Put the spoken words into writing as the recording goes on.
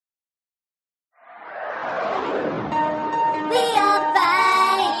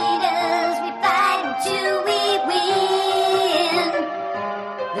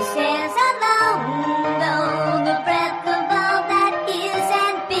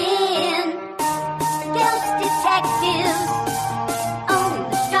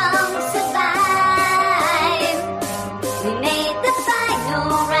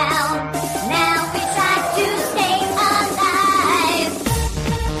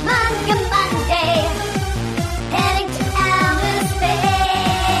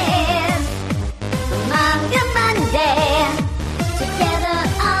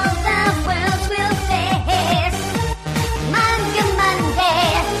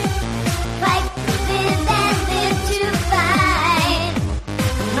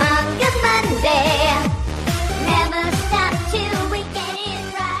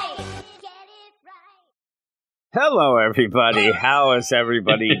Hello, everybody. How is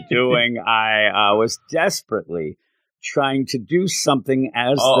everybody doing? I was desperately trying to do something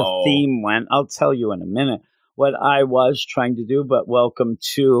as the theme went. I'll tell you in a minute what I was trying to do, but welcome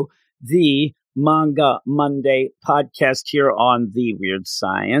to the Manga Monday podcast here on the Weird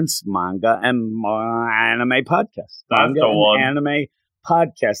Science Manga and Anime Podcast. That's the one. Anime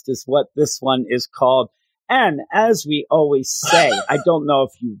Podcast is what this one is called. And as we always say, I don't know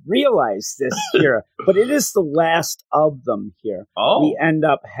if you realize this here, but it is the last of them here. Oh. We end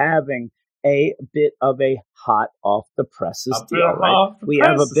up having a bit of a hot off the presses deal, right? We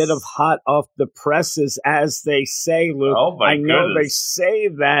have a bit of hot off the presses, as they say, Luke. Oh my I know goodness. they say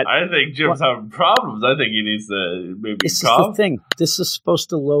that. I think Jim's having problems. I think he needs to maybe This cough. is the thing. This is supposed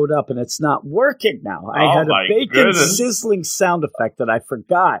to load up, and it's not working now. I had my a bacon goodness. sizzling sound effect that I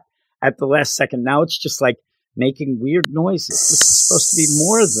forgot at the last second. Now it's just like making weird noises. This is supposed to be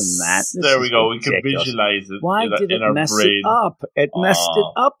more than that. This There we is go. We can ridiculous. visualize it Why in, did in it our mess brain. it up? It messed it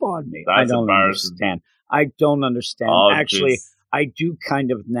up on me. I That's don't embarrassing. understand. I don't understand. Oh, Actually, jeez. I do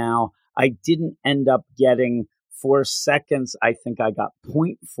kind of now. I didn't end up getting 4 seconds. I think I got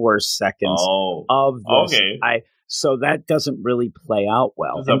 0.4 seconds of this. Okay. So that doesn't really play out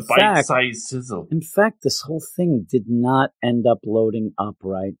well. It's a bite-sized sizzle. In fact, this whole thing did not end up loading up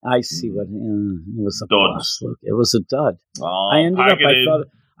right. I see what it was a Dud. bust. Look, it was a dud. Oh, I ended up. pack it in.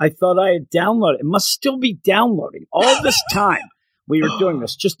 I thought I had downloaded. It must still be downloading. All this time we were doing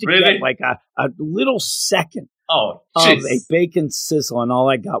this just to Really? get like a little second Oh, of jeez. a bacon sizzle, and all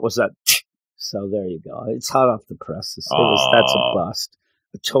I got was a. So there you go. It's hot off the presses. That's a bust,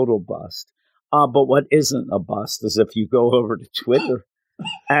 a total bust. But what isn't a bust is if you go over to Twitter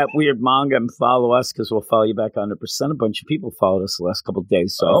at Weird Manga and follow us, because we'll follow you back 100%. A bunch of people followed us the last couple of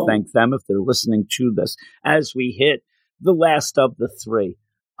days, so I thank them if they're listening to this as we hit the last of the 3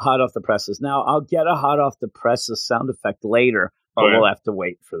 hot off the presses. Now, I'll get a hot off the presses sound effect later, but we'll have to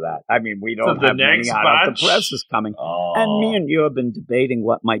wait for that. I mean, we don't have many hot off the presses coming. And me and you have been debating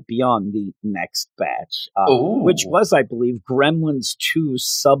what might be on the next batch, which was, I believe, Gremlins 2's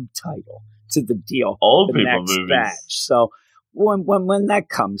subtitle to the deal. Old the people next movies. batch. So when that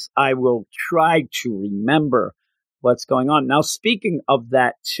comes, I will try to remember what's going on. Now, speaking of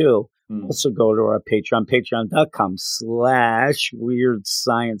that too, also go to our Patreon, patreon.com/Weird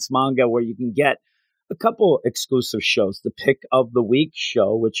Science Manga, where you can get a couple exclusive shows. The Pick of the Week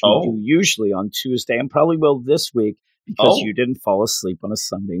show, which we do usually on Tuesday and probably will this week because you didn't fall asleep on a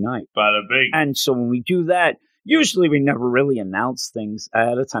Sunday night. Bada bing. And so when we do that, usually we never really announce things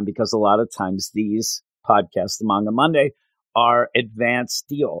ahead of time because a lot of times these podcasts, the Manga Monday, are advanced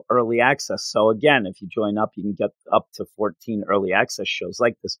deal, early access. So again, if you join up, you can get up to 14 early access shows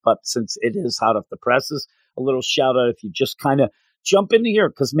like this. But since it is hot off the presses, a little shout out if you just kind of jump into here,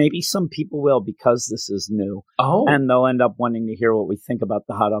 because maybe some people will, because this is new. And they'll end up wanting to hear what we think about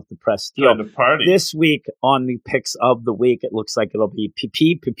the hot off the press deal. Trying to party. This week on the Picks of the Week, it looks like it'll be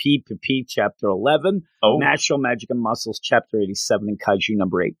PP, Chapter 11, Natural Magic and Muscles, Chapter 87, and Kaiju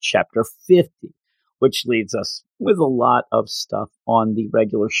number 8, Chapter 50, which leads us with a lot of stuff on the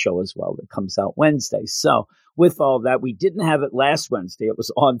regular show as well that comes out Wednesday. So with all that, we didn't have it last Wednesday. It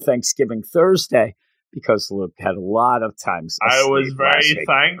was on Thanksgiving Thursday, because Luke had a lot of times. I was very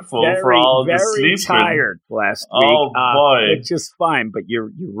thankful for all the sleeping. Very tired last week. Oh, boy. Which is fine, but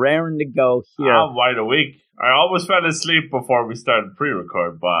you're raring to go here. I'm wide awake. I almost fell asleep before we started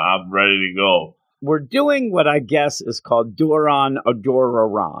pre-record, but I'm ready to go. We're doing what I guess is called Duran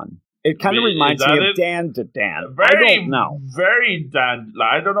Adoraran. It kind of reminds me of Dan to Dan. I don't know. Very Dan.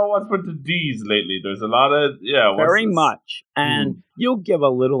 I don't know what's with the D's lately. There's a lot of, very much. And you'll give a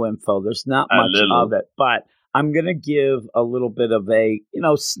little info. There's not much of it, but I'm going to give a little bit of a,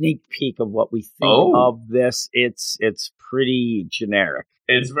 sneak peek of what we think of this. It's pretty generic.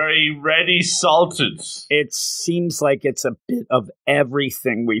 It's very ready salted. It seems like it's a bit of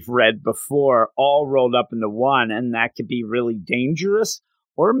everything we've read before, all rolled up into one, and that could be really dangerous.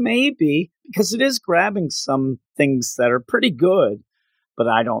 Or maybe, because it is grabbing some things that are pretty good, but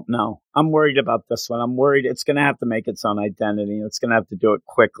I don't know. I'm worried about this one. I'm worried it's going to have to make its own identity. It's going to have to do it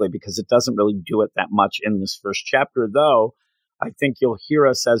quickly because it doesn't really do it that much in this first chapter, though. I think you'll hear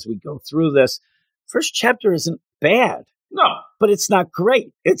us as we go through this. First chapter isn't bad. No. But it's not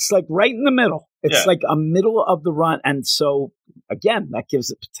great. It's like right in the middle. It's like a middle of the run. And so, again, that gives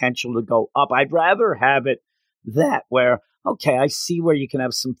it potential to go up. I'd rather have it that where, okay, I see where you can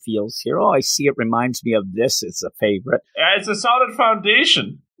have some feels here. Oh, I see it reminds me of this. It's a favorite. It's a solid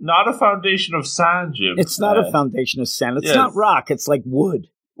foundation, not a foundation of sand, Jim. It's not a foundation of sand. It's not rock. It's like wood.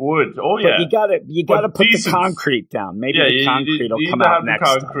 Wood. Oh, but yeah. you gotta put the concrete down. Maybe the concrete will come out next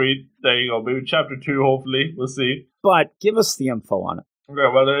concrete. Time. There you go. Maybe chapter 2, hopefully. We'll see. But give us the info on it. Okay,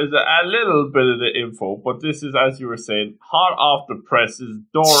 well, there is a little bit of the info, but this is, as you were saying, hot off the presses.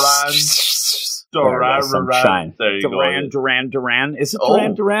 Duran. There you go. Duran. Is it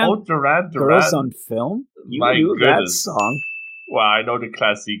Duran? Oh, Duran. Girls on Film? You knew that song. Well, I know the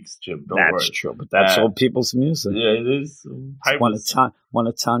classics, Jim. Don't worry. That's true, but that's old people's music. Yeah, it is. It's one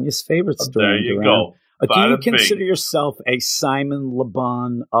of Tanya's favorites. There you go. Do you consider yourself a Simon Le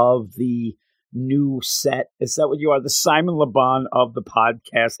Bon of the new set? Is that what you are? The Simon Le Bon of the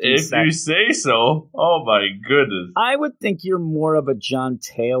podcast? If you say so. Oh, my goodness. I would think you're more of a John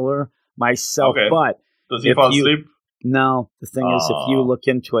Taylor myself, but... Does he fall asleep? No, the thing is, if you look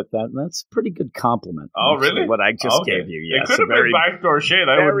into it, that's a pretty good compliment. Oh, really? What I just gave you, yes. It could have been backdoor shade,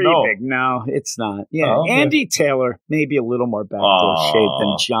 I wouldn't know. Big. No, it's not. Yeah, Andy Taylor, maybe a little more backdoor shade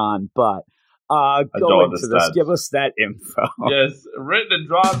than John, but go into this. Give us that info. Yes, written and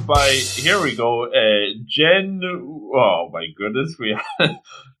drawn by, here we go, Jen, oh my goodness, we have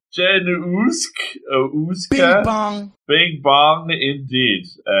Jen Uska. Big Bong, indeed.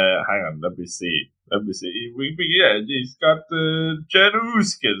 Hang on, let me see. He's got Jen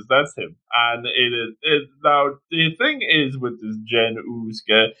Uskes. That's him. And now the thing is with this Jen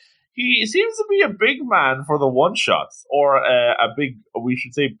Uska, he seems to be a big man for the one shots, or a big, we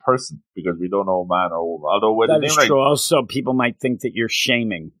should say, person, because we don't know man or woman. Although with that is true. Also, people might think that you're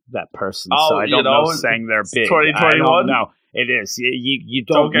shaming that person. So I don't know saying they're big. 2021. No. It is. You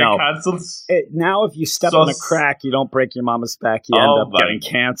don't get know. Cancelled. Now, if you step on a crack, you don't break your mama's back. You end up getting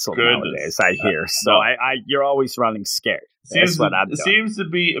canceled nowadays. I hear. So you're always running scared. That's what I'm doing. It seems to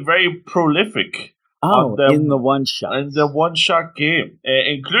be very prolific. In the one shot. In the one shot game,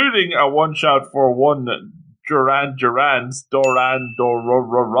 including a one shot for one Durans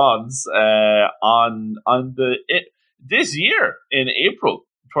on this year in April.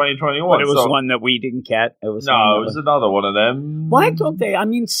 2021. But it was one that we didn't get. It was another one of them. Why don't they? I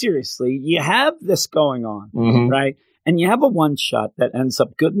mean, seriously, you have this going on, right? And you have a one shot that ends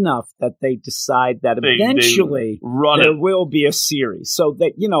up good enough that they decide that eventually there will be a series. So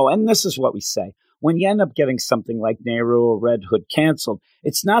that, and this is what we say. When you end up getting something like Nehru or Red Hood canceled,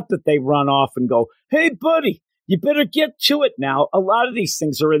 it's not that they run off and go, hey, buddy, you better get to it now. A lot of these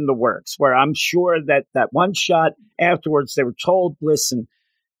things are in the works where I'm sure that one shot afterwards, they were told, listen,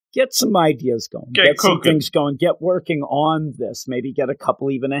 get some ideas going, get some things going, get working on this, maybe get a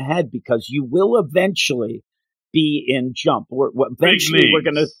couple even ahead, because you will eventually be in Jump. Eventually we're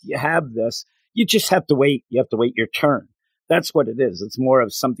going to have this. You just have to wait. You have to wait your turn. That's what it is. It's more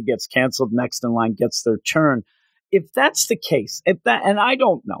of something gets canceled, next in line gets their turn. If that's the case, and I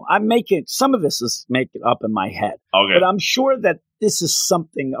don't know, some of this is making up in my head, but I'm sure that this is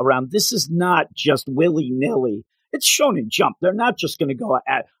something around. This is not just willy-nilly. It's Shonen Jump. They're not just going to go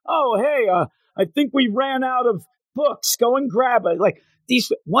at, I think we ran out of books. Go and grab it. Like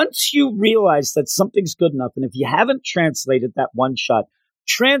once you realize that something's good enough, and if you haven't translated that one shot,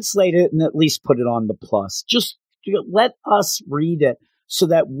 translate it and at least put it on the plus. Just let us read it so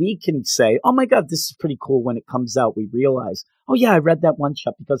that we can say, oh my God, this is pretty cool. When it comes out, we realize, oh yeah, I read that one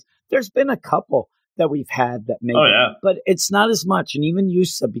shot, because there's been a couple that we've had that maybe, but it's not as much. And even you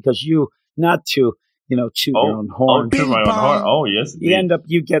said, because not to, toot your own horn. Toot my own horn. Oh, yes. Indeed.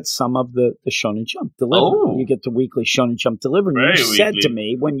 You get some of the Shonen Jump delivery. You get the weekly Shonen Jump delivery. You said to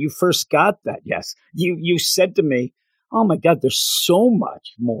me when you first got that, you said to me, oh my God, there's so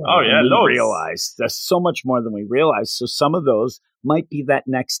much more than we realize. There's so much more than we realize. So some of those might be that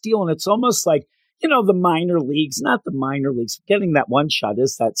next deal. And it's almost like, the minor leagues, not the minor leagues. Getting that one shot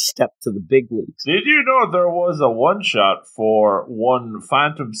is that step to the big leagues. Did you know there was a one shot for one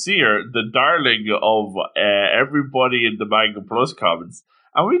Phantom Seer, the darling of everybody in the Manga Plus comments,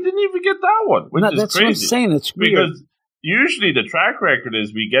 and we didn't even get that one, which is that's crazy. What I'm saying. It's weird. Because usually the track record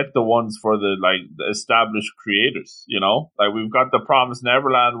is we get the ones for the established creators, like we've got the Promised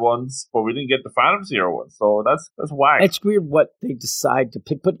Neverland ones, but we didn't get the Phantom Seer ones. So that's whack. It's weird what they decide to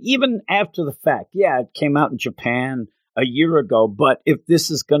pick. But even after the fact, it came out in Japan a year ago. But if this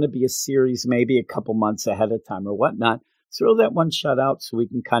is going to be a series, maybe a couple months ahead of time or whatnot, throw that one shot out so we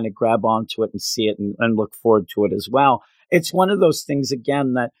can kind of grab onto it and see it and look forward to it as well. It's one of those things,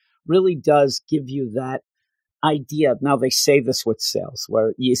 again, that really does give you that idea. Now they say this with sales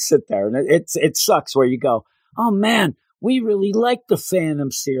where you sit there and it sucks where you go, oh man, we really like the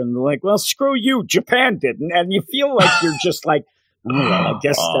Phantom Seer, and they're like, well, screw you, Japan didn't, and you feel like you're just like, I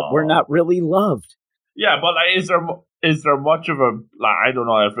guess that we're not really loved. Yeah, but is there is there much of a, like, I don't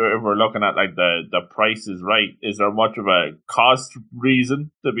know if we're looking at like the Price is Right, is there much of a cost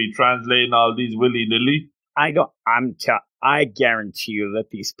reason to be translating all these willy-nilly? I guarantee you that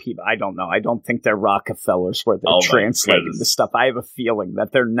these people, I don't know. I don't think they're Rockefellers where they're translating the stuff. I have a feeling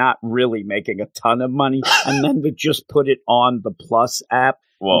that they're not really making a ton of money. And then to just put it on the Plus app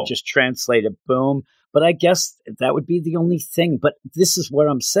and just translate it, boom. But I guess that would be the only thing. But this is what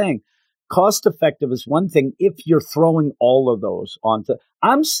I'm saying. Cost effective is one thing if you're throwing all of those onto.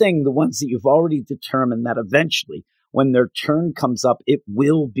 I'm saying the ones that you've already determined that eventually, when their turn comes up, it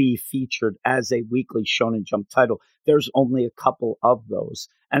will be featured as a weekly Shonen Jump title. There's only a couple of those,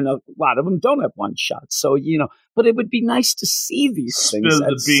 and a lot of them don't have one shot. So, but it would be nice to see these things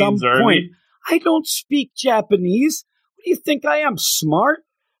at some point. I don't speak Japanese. What do you think I am, smart?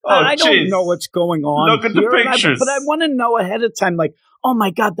 I don't know what's going on. Look at here, the pictures. But I want to know ahead of time, like, oh my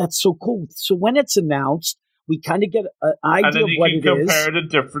God, that's so cool. So when it's announced, we kind of get an idea of what it is. And then you can compare the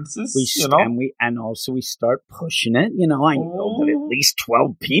differences, And also we start pushing it. I know that at least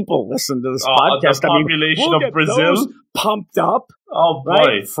 12 people listen to this podcast. The population of Brazil pumped up. Oh, boy.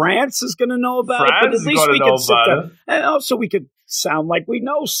 Right? France is going to know about it, but at least we can sit there. And also we could sound like we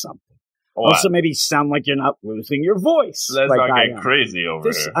know something. What? Also maybe sound like you're not losing your voice. Let's not get crazy over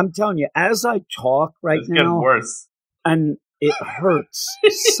here. I'm telling you, as I talk it's getting worse. And it hurts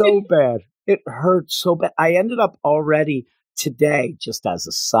so bad. It hurts so bad. I ended up already today, just as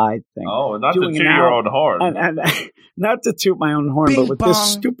a side thing. Oh, not to toot your own horn. And not to toot my own horn, but with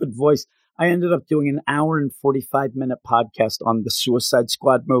this stupid voice, I ended up doing an hour and 45-minute podcast on the Suicide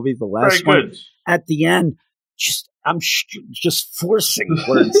Squad movie, the last one. Good. At the end, I'm just forcing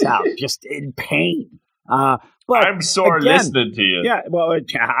words out, just in pain. But I'm sore listening to you. Yeah, well,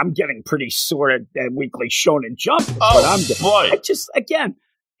 I'm getting pretty sore at Weekly Shonen Jump. Boy.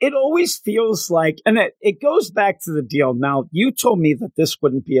 It always feels like, and it goes back to the deal. Now, you told me that this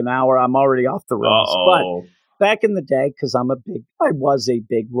wouldn't be an hour. I'm already off the rails. But back in the day, because I was a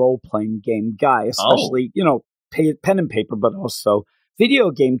big role-playing game guy, especially, pen and paper, but also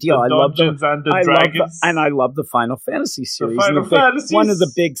video game deal. I love Dragons. And I love the Final Fantasy series. One of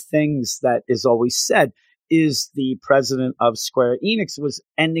the big things that is always said is the president of Square Enix was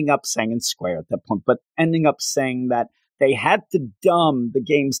ending up saying, in Square at that point, but ending up saying that they had to dumb the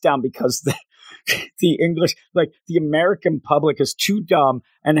games down because the English, like the American public is too dumb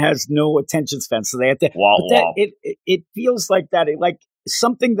and has no attention span. So they had to, it feels like that, like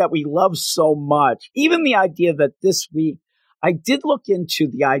something that we love so much. Even the idea that this week, I did look into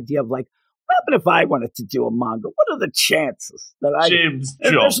the idea of like, what happened if I wanted to do a manga? What are the chances that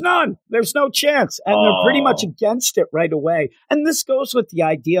there's none. There's no chance. And they're pretty much against it right away. And this goes with the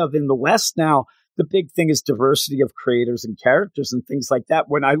idea of in the West now, the big thing is diversity of creators and characters and things like that.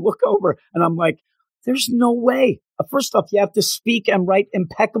 When I look over and I'm like, there's no way. First off, you have to speak and write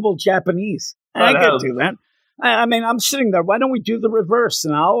impeccable Japanese. And I can't do that. I mean, I'm sitting there. Why don't we do the reverse?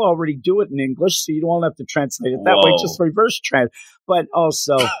 And I'll already do it in English, so you don't have to translate it that way. Just reverse translate. But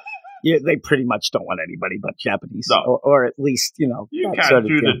also, they pretty much don't want anybody but Japanese, or at least you can't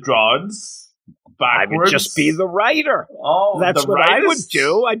do the drawings. Backwards. I would just be the writer. That's what I would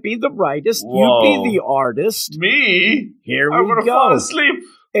do. I'd be the writist. Whoa. You'd be the artist. Me? Here I'm we go. Fall asleep.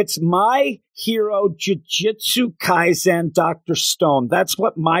 It's My Hero Jujutsu Kaisen Dr. Stone. That's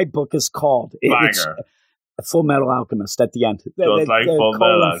what my book is called. It's Full Metal Alchemist at the end.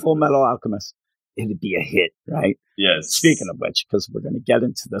 Full Metal Alchemist. It'd be a hit, right? Yes. Speaking of which, because we're going to get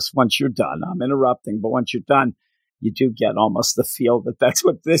into this once you're done. I'm interrupting, but once you're done, you do get almost the feel that that's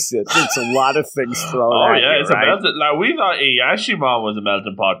what this is. It's a lot of things thrown at you, it's right? a melting. Like we thought Yashimon was a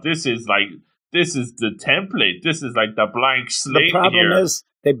melting pot. This is the template. This is like the blank slate. The problem is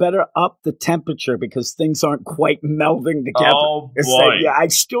they better up the temperature because things aren't quite melding together. Oh boy! I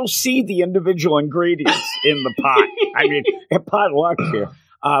still see the individual ingredients in the pot. I mean, pot luck here.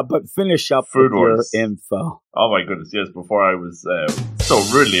 But finish up with your info. Oh my goodness! Yes, before I was so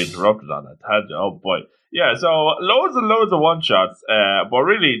rudely interrupted on that tangent. Oh boy! Yeah, so loads and loads of one-shots, but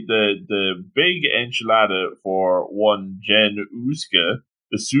really the big enchilada for one Gen Usuka,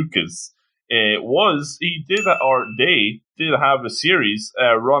 the Sukas, was they did have a series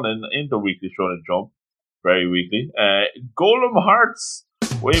running in the Weekly Shonen Jump, very weekly. Golem Hearts,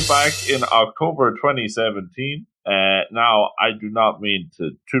 way back in October 2017. Now, I do not mean to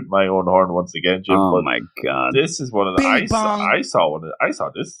toot my own horn once again, Jim. Oh but my God! This is one of the I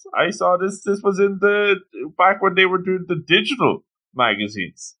saw this. This was in the back when they were doing the digital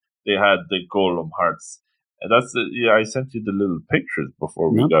magazines. They had the Golem Hearts. And I sent you the little pictures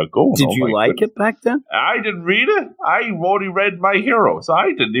before we got going. Did you like it back then? I didn't read it. I only read My Hero, so I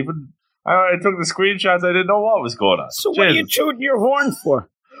didn't even I took the screenshots. I didn't know what was going on. So what are you tooting your horn for?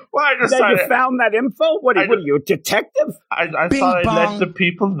 Well, I just that you found that info? What are you, a detective? I thought I'd let the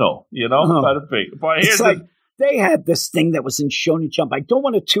people know, But here's they had this thing that was in Shonen Jump. I don't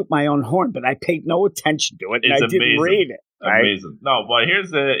want to toot my own horn, but I paid no attention to it, and I didn't read it. Right? Amazing. No, but here's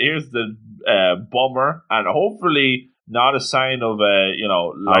the bummer, and hopefully not a sign of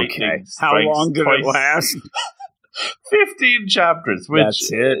lightning. Okay. How long did it last? 15 chapters, which that's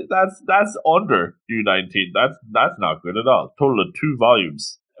it. That's under U19. That's not good at all. Total of 2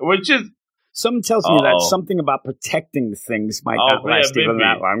 volumes, which is. Something tells me that something about protecting things might not last even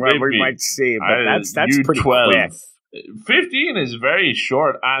that long. Right? We might see, but that's pretty quick. 15 is very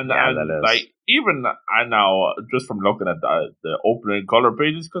short, and like even I now just from looking at the opening color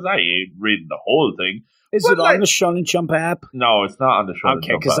pages, because I ain't reading the whole thing. Is it on the Shonen Jump app? No, it's not on the Shonen Jump app.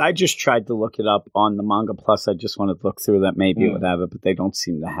 Okay, because I just tried to look it up on the Manga Plus. I just wanted to look through that. Maybe it would have it, but they don't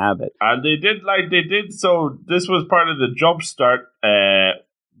seem to have it. And they did. So this was part of the Jumpstart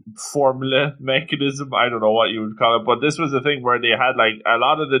formula mechanism. I don't know what you would call it, but this was the thing where they had like a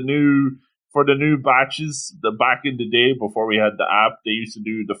lot of the new batches. The back in the day before we had the app, they used to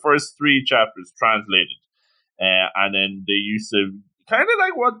do the first 3 chapters translated, and then they used to kind of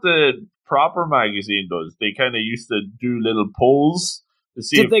like what the proper magazine does. They kind of used to do little polls to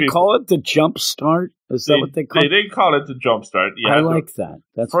see. Did they call it the Jump Start? Is that what they call it? They did call it the Jump Start. Yeah, I like that.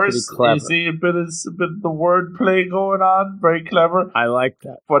 That's pretty clever. You see a bit of the wordplay going on. Very clever. I like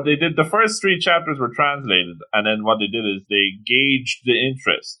that. But they did the first 3 chapters were translated, and then what they did is they gauged the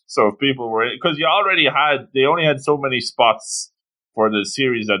interest. So if people were, because they only had so many spots for the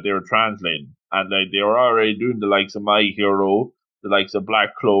series that they were translating, and they were already doing the likes of My Hero, the likes of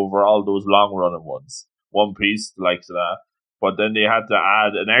Black Clover, all those long running ones, One Piece, the likes of that. But then they had to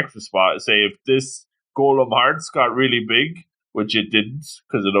add an extra spot. Say if this Golem Hearts got really big, which it didn't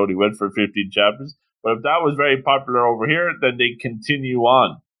because it only went for 15 chapters. But if that was very popular over here, then they continue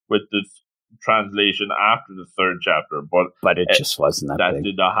on with the translation after the 3rd chapter. But it just wasn't that big.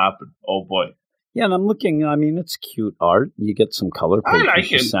 Did not happen. Oh boy. Yeah, and I'm looking, I mean, it's cute art. You get some color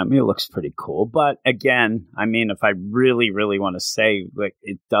pictures you sent me. It looks pretty cool. But again, I mean, if I really, really want to say, like,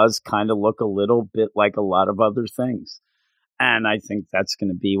 it does kind of look a little bit like a lot of other things. And I think that's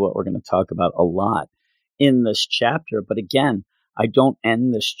going to be what we're going to talk about a lot in this chapter. But again, I don't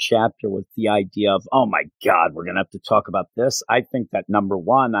end this chapter with the idea of, oh my God, we're going to have to talk about this. I think that number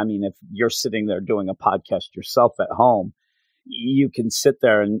one, I mean, if you're sitting there doing a podcast yourself at home, you can sit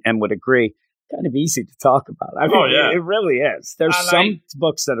there and would agree, kind of easy to talk about. I mean, it really is. There's some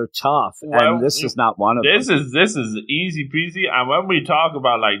books that are tough, and this is not one of them. This is easy peasy. And when we talk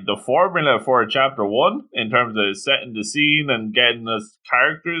about like the formula for chapter 1 in terms of setting the scene and getting us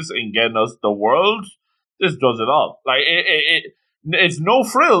characters and getting us the world, this does it all. Like it's no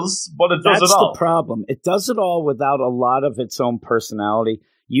frills, but it does it all. That's the problem. It does it all without a lot of its own personality.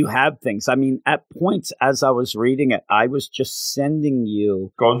 You have things. I mean, at points as I was reading it, I was just sending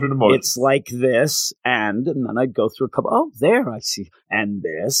you. Going through the motions. It's like this, and then I'd go through a couple. Oh, there I see. And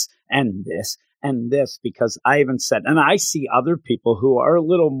this, and this, and this, because I even said, and I see other people who are a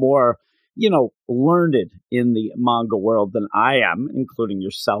little more, learned in the manga world than I am, including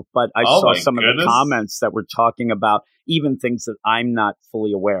yourself. But I saw some of the comments that were talking about even things that I'm not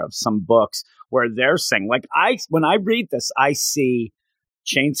fully aware of, some books where they're saying, like, when I read this, I see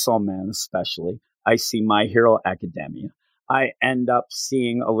Chainsaw Man, especially. I see My Hero Academia. I end up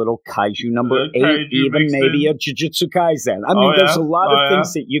seeing a little Kaiju number 8, even maybe a Jujutsu Kaisen. I mean, there's a lot of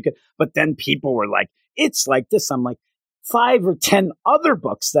things that you could, but then people were like, it's like this. I'm like, 5 or 10 other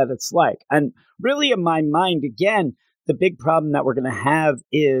books that it's like. And really in my mind, again, the big problem that we're going to have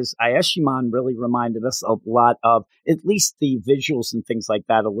is Ayashimon really reminded us a lot of at least the visuals and things like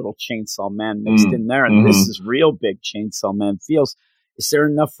that, a little Chainsaw Man mixed in there. And this is real big Chainsaw Man feels. Is there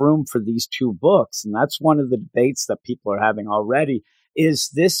enough room for these 2 books? And that's one of the debates that people are having already. Is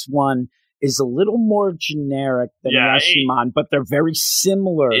this one is a little more generic than Ayashimon, but they're very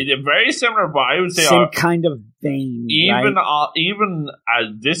similar. They're very similar, but I would say same kind of vein. Even at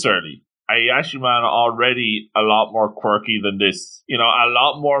this early, Ayashimon already a lot more quirky than this. A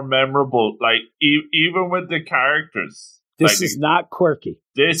lot more memorable. Like even with the characters, this is not quirky.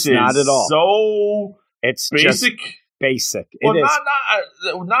 This is not at all. So it's basic. Basic. Well, it is.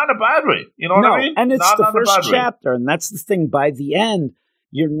 Not in a bad way. You know what I mean? And it's the first chapter, and that's the thing. By the end,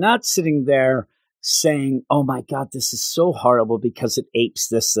 you're not sitting there saying, oh my God, this is so horrible because it apes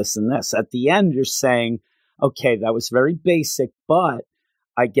this, this, and this. At the end, you're saying, okay, that was very basic, but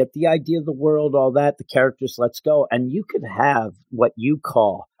I get the idea of the world, all that, the characters, let's go. And you could have what you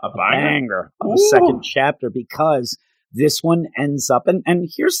call a banger of a second chapter because this one ends up, and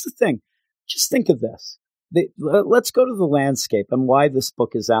here's the thing. just think of this. Let's go to the landscape and why this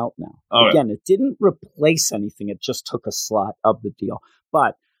book is out now. Again, it didn't replace anything. It just took a slot of the deal.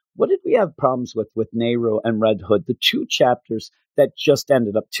 But what did we have problems with Nehru and Red Hood? The 2 chapters that just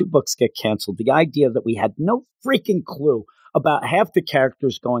ended up, 2 books get canceled. The idea that we had no freaking clue about half the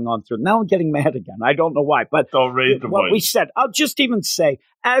characters going on through. Now I'm getting mad again. I don't know why, but don't raise the what voice. We said, I'll just even say,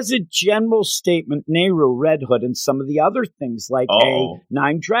 as a general statement, Nehru, Red Hood, and some of the other things like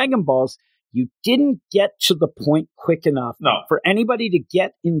 9 Dragon Balls, you didn't get to the point quick enough for anybody to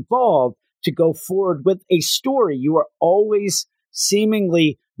get involved to go forward with a story. You are always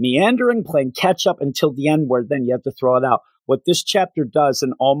seemingly meandering, playing catch up until the end where then you have to throw it out. What this chapter does,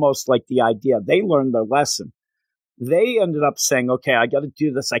 and almost like the idea, they learned their lesson. They ended up saying, okay, I got to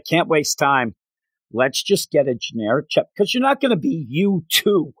do this. I can't waste time. Let's just get a generic chapter because you're not going to be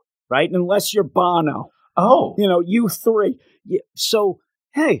U2, right? Unless you're Bono. U3. So,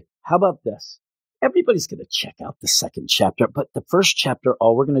 hey, how about this? Everybody's going to check out the second chapter, but the first chapter,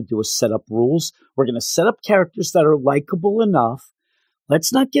 all we're going to do is set up rules. We're going to set up characters that are likable enough.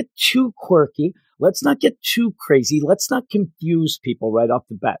 Let's not get too quirky. Let's not get too crazy. Let's not confuse people right off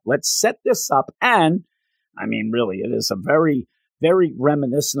the bat. Let's set this up. And, I mean, really, it is a very, very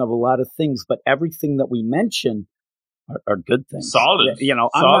reminiscent of a lot of things, but everything that we mention are good things. Solid. I'm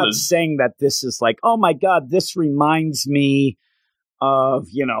not saying that this is like, oh my God, this reminds me of,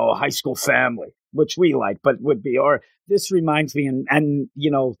 High School Family, which we like, but would be, or this reminds me and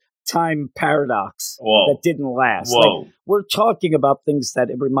Time Paradox that didn't last. Like, we're talking about things that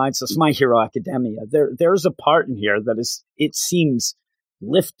it reminds us. My Hero Academia. There's a part in here that is, it seems,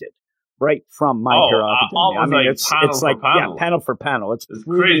 lifted right from My Hero Academia. I mean, it's like panel for panel. It's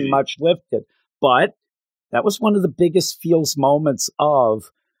really crazy. Much lifted, but that was one of the biggest feels moments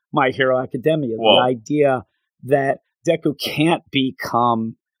of My Hero Academia. The idea that Deku can't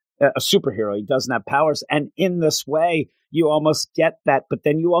become a superhero. He doesn't have powers. And in this way, you almost get that, but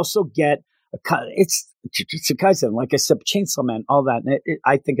then you also get it's Kaisen, like I said, Chainsaw Man, all that. And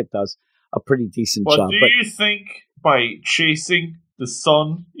I think it does a pretty decent job. Do you think by chasing the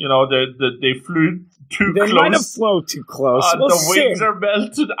sun, they flew too close? They might have flown too close. The wings are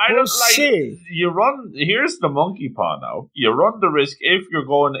melted. We'll see. You run. Here's the monkey paw now. You run the risk if you're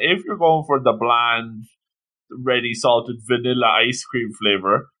going for the bland, ready salted vanilla ice cream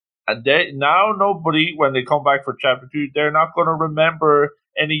flavor. And now nobody, when they come back for chapter 2, they're not going to remember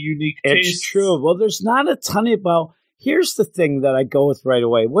any unique taste. It's true. Well, there's not a ton of, here's the thing that I go with right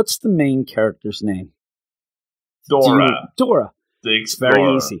away. What's the main character's name? Dora. It's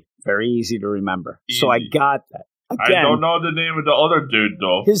very easy. Very easy to remember. Easy. So I got that. Again, I don't know the name of the other dude,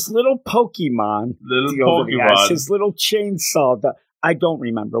 though. His little Pokemon. His little chainsaw. I don't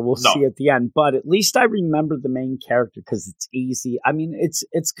remember. We'll see at the end. But at least I remember the main character because it's easy. I mean,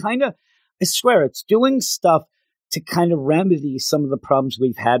 it's kind of, I swear, it's doing stuff to kind of remedy some of the problems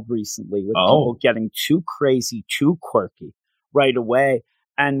we've had recently with people getting too crazy, too quirky right away.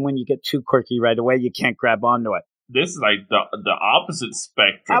 And when you get too quirky right away, you can't grab onto it. This is like the opposite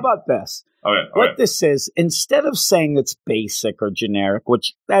spectrum. How about this? Okay, what this is, instead of saying it's basic or generic,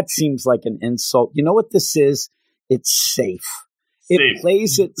 which that seems like an insult, you know what this is? It's safe. It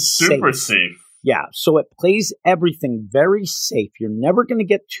plays it super safe. Yeah, so it plays everything very safe. You're never going to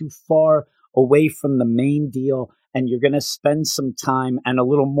get too far away from the main deal, and you're going to spend some time and a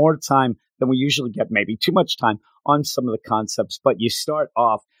little more time than we usually get, maybe too much time, on some of the concepts. But you start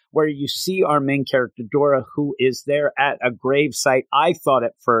off where you see our main character, Dora, who is there at a grave site. I thought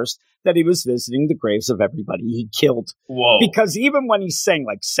at first that he was visiting the graves of everybody he killed. Whoa. Because even when he's saying,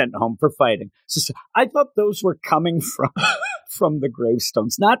 like, sent home for fighting, so I thought those were coming from the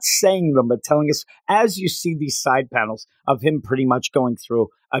gravestones. Not saying them, but telling us, as you see these side panels of him pretty much going through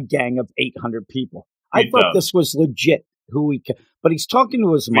a gang of 800 people. I thought this was legit, but he's talking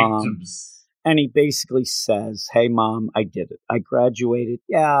to his mom. And he basically says, hey, Mom, I did it. I graduated.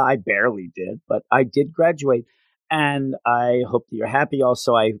 Yeah, I barely did, but I did graduate. And I hope that you're happy.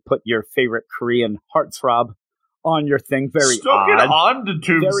 Also, I put your favorite Korean heartthrob on your thing. Very Stuck odd. It on the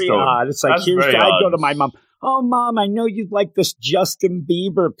tombstone. Very odd. It's like, I go to my mom. Oh, Mom, I know you'd like this Justin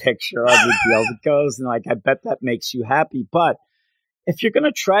Bieber picture on the deal. It goes, and like, I bet that makes you happy. But if you're going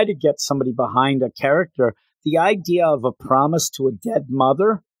to try to get somebody behind a character, the idea of a promise to a dead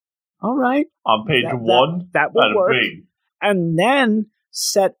mother, all right. On page 1, that will work. And then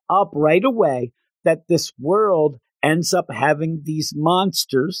set up right away that this world ends up having these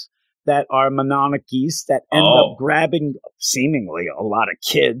monsters that are Mononakis that end up grabbing seemingly a lot of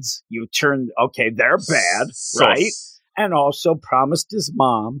kids. You turn, they're bad, right? And also promised his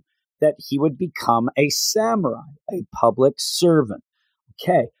mom that he would become a samurai, a public servant.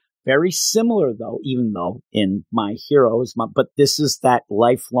 Okay, Very similar, though, even though in My Hero is but this is that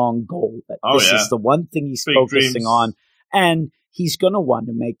lifelong goal. This is the one thing he's Big focusing dreams. on. And he's going to want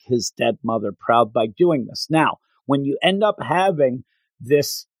to make his dead mother proud by doing this. Now, when you end up having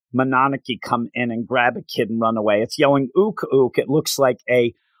this Monarchy come in and grab a kid and run away, it's yelling ook ook. It looks like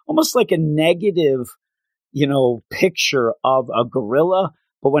almost like a negative, picture of a gorilla.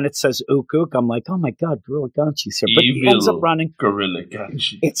 But when it says ook ook, I'm like, oh my God, Gorilla Ganchi's here. But he ends up running. Gorilla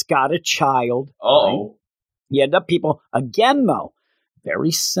Ganchi. It's got a child. Oh. Right? You end up people, again, though,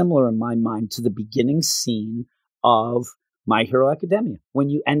 very similar in my mind to the beginning scene of My Hero Academia. When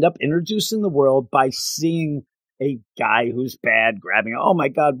you end up introducing the world by seeing a guy who's bad grabbing, oh my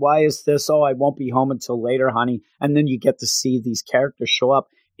God, why is this? Oh, I won't be home until later, honey. And then you get to see these characters show up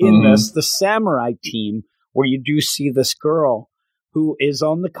in this, the samurai team, where you do see this girl who is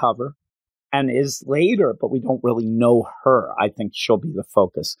on the cover and is later, but we don't really know her. I think she'll be the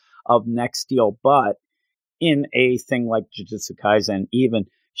focus of next deal. But in a thing like Jujutsu Kaisen, even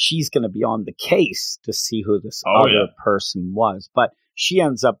she's going to be on the case to see who this other person was. But she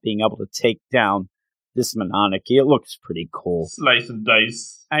ends up being able to take down this Monarchy. It looks pretty cool. Slice and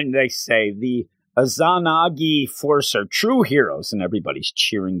dice. And they say the Izanagi Force are true heroes, and everybody's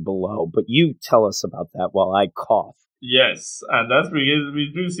cheering below. But you tell us about that while I cough. Yes, and that's because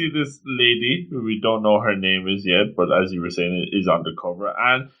we do see this lady, who we don't know her name is yet, but as you were saying, is on the cover.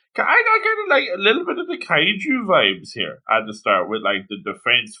 And I got kind of like a little bit of the kaiju vibes here at the start, with like the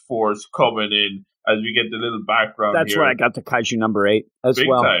defense force coming in as we get the little background. That's here. where I got the kaiju number 8 as Big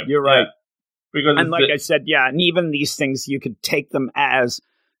well. time. You're right. Because and like I said, and even these things, you could take them as,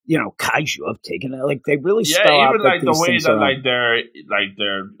 kaiju have taken it. Like they really spell out even like the way that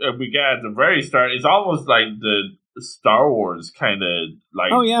are. we get at the very start, it's almost like the Star Wars kind of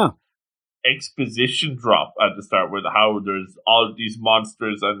like exposition drop at the start, with how there's all these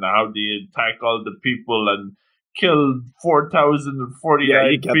monsters and how they attack all the people and kill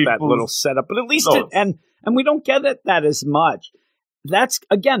 4,049 you get people. that little setup, but at least and we don't get that as much. That's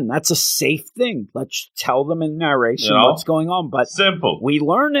a safe thing. Let's tell them in narration what's going on, but simple. We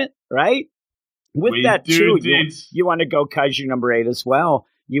learn it, right? With we that do, too, you want to go kaiju number 8 as well.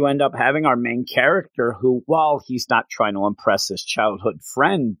 You end up having our main character who, while he's not trying to impress his childhood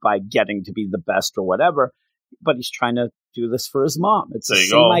friend by getting to be the best or whatever, but he's trying to do this for his mom. It's the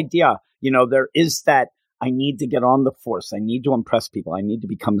same idea. There is that I need to get on the force. I need to impress people. I need to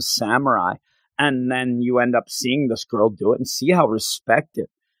become a samurai. And then you end up seeing this girl do it and see how respected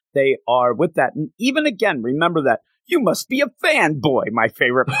they are with that. And even again, remember that you must be a fanboy. My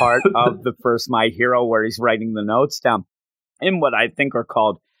favorite part of the first My Hero, where he's writing the notes down in what I think are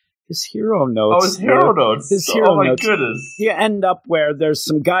called his hero notes. Oh, his hero notes. His hero my notes. Goodness. You end up where there's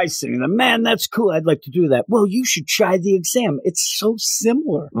some guy sitting there. Man, that's cool. I'd like to do that. Well, you should try the exam. It's so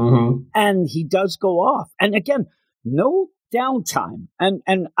similar. Mm-hmm. And he does go off. And again, no downtime.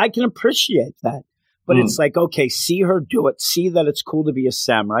 And I can appreciate that. But it's like, okay, see her do it. See that it's cool to be a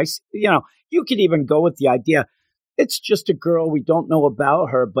samurai. You could even go with the idea, it's just a girl. We don't know about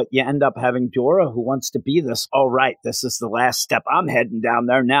her, but you end up having Dora who wants to be this. All right, this is the last step. I'm heading down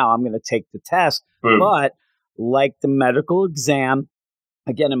there now. I'm going to take the test. Boom. But like the medical exam,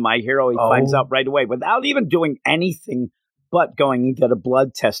 again, in My Hero, he finds out right away without even doing anything but going and get a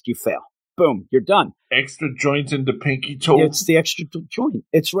blood test. You fail. Boom, you're done. Extra joint in the pinky toe. It's the extra joint.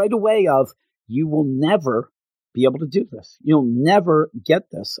 It's right away of, you will never be able to do this. You'll never get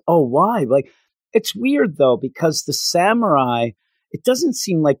this. Oh, why? Like, it's weird, though, because the samurai, it doesn't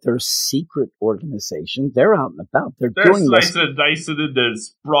seem like they're a secret organization. They're out and about. They're doing this. They're slicing and dicing in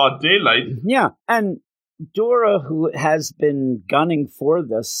this broad daylight. Yeah, and Dora, who has been gunning for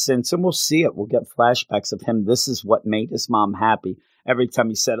this since, and we'll see it, we'll get flashbacks of him. This is what made his mom happy. Every time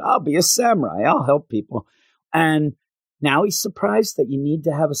he said, I'll be a samurai, I'll help people. And now he's surprised that you need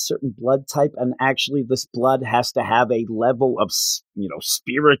to have a certain blood type, and actually this blood has to have a level of,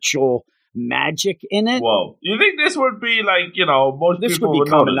 spiritual magic in it. Whoa. You think this would be like, most this people would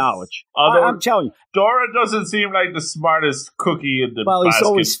be common knowledge. I'm telling you. Dora doesn't seem like the smartest cookie in the basket. He's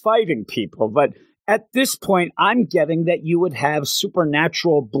always fighting people, but at this point, I'm getting that you would have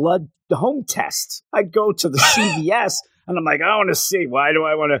supernatural blood home tests. I'd go to the CVS and I'm like, I want to see. Why do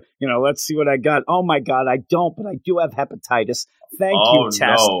I want to, let's see what I got. Oh my God, I don't, but I do have hepatitis. Thank you,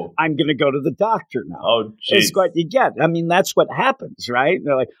 Tess. No. I'm going to go to the doctor now. Oh, jeez. It's what you get. I mean, that's what happens, right? And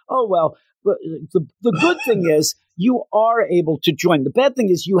they're like, oh, well, the good thing is you are able to join. The bad thing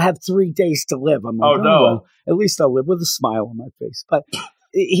is you have 3 days to live. I'm like, no. Well, at least I'll live with a smile on my face. But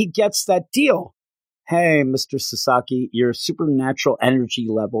he gets that deal. hey, Mr. Sasaki, your supernatural energy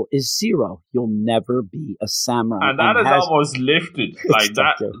level is 0. You'll never be a samurai. And that is almost lifted. Like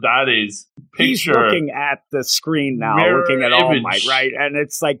that is picture. He's looking at the screen now, looking at All Might, right? And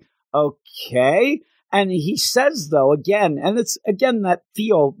it's like, okay. And he says, though, again, and it's, again, that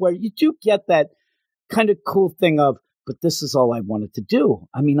feel where you do get that kind of cool thing of, but this is all I wanted to do.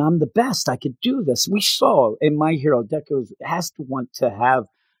 I mean, I'm the best. I could do this. We saw in My Hero, Deku has to want to have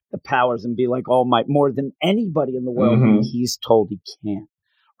the powers and be like All Might more than anybody in the world. And he's told he can't,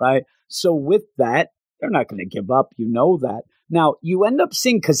 right? So with that, they're not going to give up. You know that. Now, you end up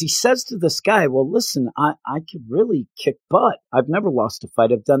seeing, because he says to this guy, well, listen, I could really kick butt. I've never lost a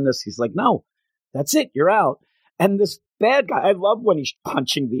fight. I've done this. He's like, no, that's it. You're out. And this bad guy, I love when he's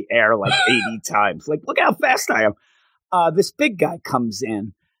punching the air like 80 times. Like, look how fast I am. This big guy comes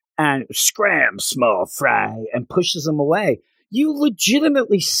in and scram, small fry, and pushes him away. You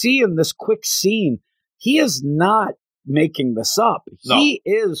legitimately see in this quick scene, he is not making this up. No. He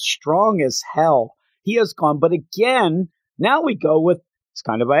is strong as hell. He has gone. But again, now we go with, it's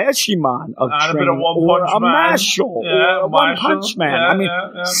kind of a Eshiman of a bit of One Punch Man. Mashle, or a One Punch Man. Yeah, I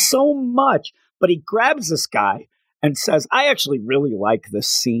mean, so much. But he grabs this guy and says, I actually really like this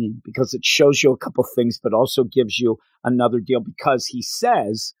scene because it shows you a couple things, but also gives you another deal because he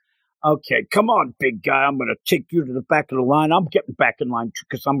says, okay, come on, big guy. I'm going to take you to the back of the line. I'm getting back in line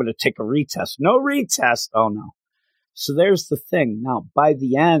because I'm going to take a retest. No retest. Oh, no. So there's the thing. Now, by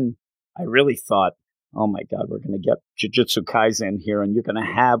the end, I really thought, oh, my God, we're going to get Jujutsu Kaisen here, and you're going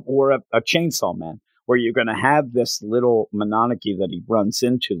to have, or a Chainsaw Man, where you're going to have this little Mononaki that he runs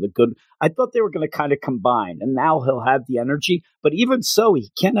into. The good. I thought they were going to kind of combine, and now he'll have the energy. But even so,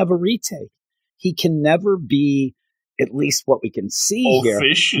 he can't have a retake. He can never be, at least what we can see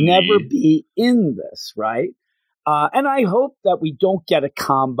officially here, never be in this, right? And I hope that we don't get a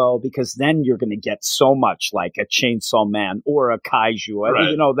combo because then you're going to get so much like a Chainsaw Man or a Kaiju.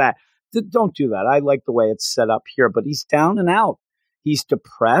 Right. You know that. Don't do that. I like the way it's set up here, but he's down and out. He's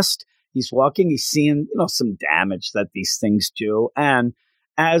depressed. He's walking. He's seeing, some damage that these things do. And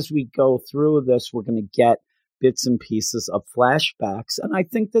as we go through this, we're going to get bits and pieces of flashbacks. And I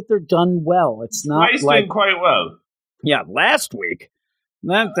think that they're done well. It's not like quite well. Yeah, last week,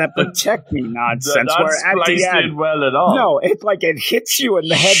 that protect me nonsense. Where at the end, well at all. No, it's like it hits you in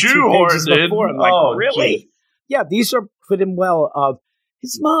the head 2 pages before. I'm like, really? Geez. Yeah, these are put in well. Of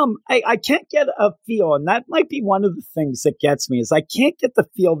his mom, I can't get a feel, and that might be one of the things that gets me, is I can't get the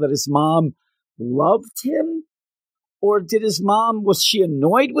feel that his mom loved him, or was she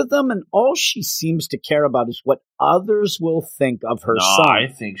annoyed with him, and all she seems to care about is what others will think of her son. I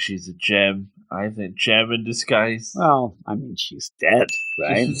think she's a gem. I think gem in disguise. Well, I mean, she's dead,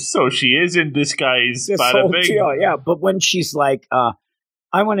 right? So she is in disguise. This whole deal, yeah. But when she's like, I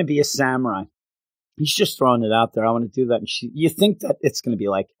want to be a samurai. He's just throwing it out there. I want to do that. And you think that it's going to be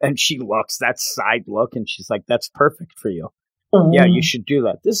like, and she looks, that side look, and she's like, that's perfect for you. Yeah, you should do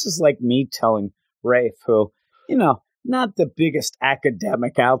that. This is like me telling Rafe, who, not the biggest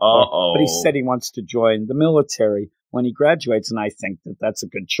academic out there, but he said he wants to join the military when he graduates, and I think that that's a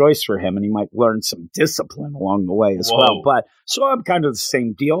good choice for him, and he might learn some discipline along the way as well. But so I'm kind of the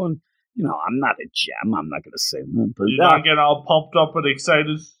same deal, and I'm not a gem. I'm not going to say that. But, you're not getting all pumped up and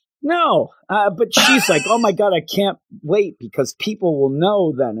excited. No, but she's like, oh my God, I can't wait because people will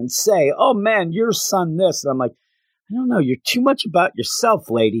know then and say, oh man, your son this. And I'm like, I don't know, you're too much about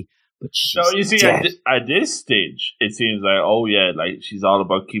yourself, lady. But she's you see, at this stage, it seems like, oh yeah, like she's all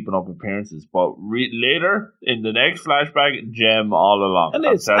about keeping up appearances. But later, in the next flashback, gem all along.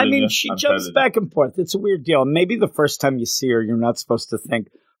 It is. I mean, she jumps back and forth. It's a weird deal. Maybe the first time you see her, you're not supposed to think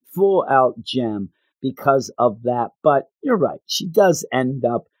full out gem because of that. But you're right. She does end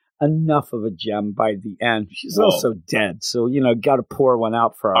up enough of a gem by the end. She's also dead. So, got to pour one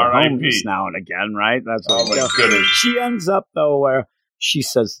out for our homies now and again, right? That's what she ends up, though, where she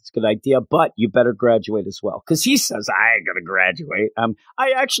says it's a good idea, but you better graduate as well. Because he says, I ain't going to graduate.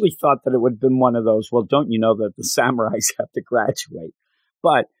 I actually thought that it would have been one of those, well, don't you know that the samurais have to graduate?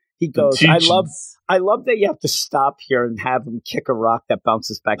 But he goes, I love that you have to stop here and have him kick a rock that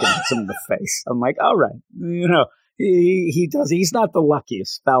bounces back and hits him in the face. I'm like, all right. He does. He's not the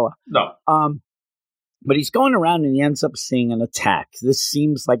luckiest fella. No. But he's going around and he ends up seeing an attack. This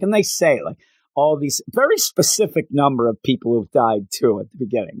seems like, and they say, like, all these very specific number of people who've died too at the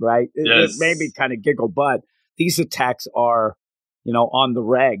beginning, right? Yes. It made me kind of giggle, but these attacks are, on the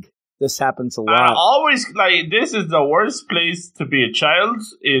reg. This happens a lot. I always, this is the worst place to be a child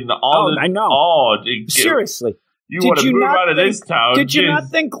in all. I know. Oh, seriously. You want to move out of this town. Did you not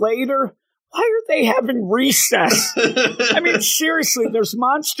think later why are they having recess? I mean, seriously, there's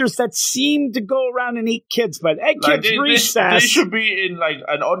monsters that seem to go around and eat kids, but hey, kids, recess. They should be in like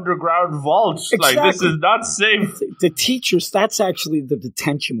an underground vault. Exactly. Like, this is not safe. The teachers, that's actually the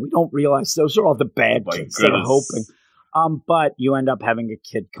detention. We don't realize those are all the bad kids that are hoping. But you end up having a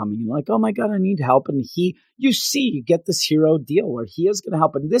kid coming in like, oh my God, I need help. And you get this hero deal where he is going to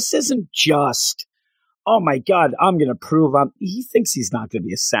help. And this isn't just, oh my God, I'm going to prove he thinks he's not going to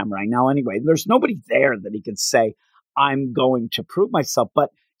be a samurai now anyway. There's nobody there that he can say, I'm going to prove myself.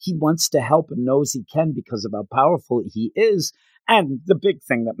 But he wants to help and knows he can because of how powerful he is. And the big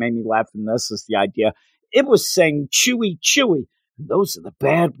thing that made me laugh in this is the idea. It was saying chewy, chewy. Those are the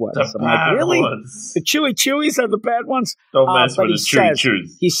bad ones. I'm like, really? The chewy chewies are the bad ones? Don't mess with the chewy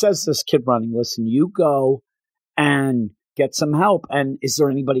chewies. He says to this kid running, listen, you go and get some help. And is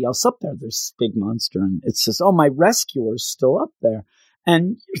there anybody else up there? There's this big monster. And it says, oh, my rescuer's still up there.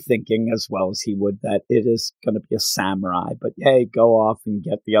 And you're thinking as well as he would that it is going to be a samurai. But hey, go off and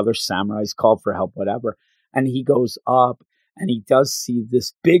get the other samurais, call for help, whatever. And he goes up and he does see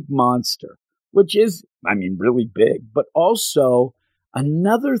this big monster, which is, I mean, really big, but also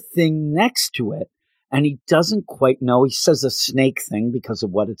another thing next to it. And he doesn't quite know. He says a snake thing because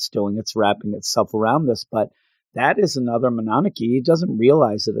of what it's doing. It's wrapping itself around this, but that is another Mononaki. He doesn't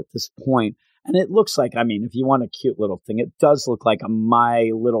realize it at this point. And it looks like, I mean, if you want a cute little thing, it does look like a My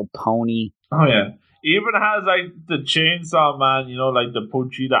Little Pony. Oh, yeah. It even has, like, the Chainsaw Man, you know, like the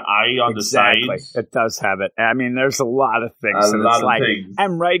Pochita eye on the side. It does have it. I mean, there's a lot of things. Things.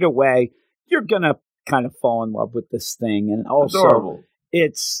 And right away, you're going to kind of fall in love with this thing. And also, adorable.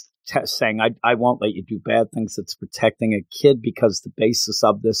 It's saying, I won't let you do bad things. It's protecting a kid because the basis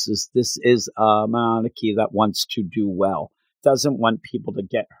of this is a Mononaki that wants to do well, doesn't want people to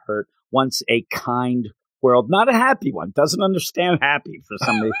get hurt, wants a kind world, not a happy one, doesn't understand happy for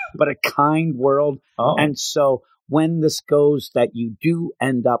somebody, but a kind world. Oh. And so when this goes that you do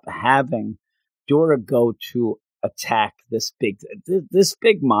end up having Dora go to attack this big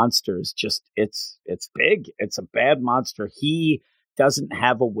monster is just, it's big. It's a bad monster. He doesn't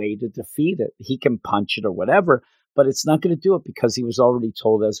have a way to defeat it. He can punch it or whatever, but it's not going to do it because he was already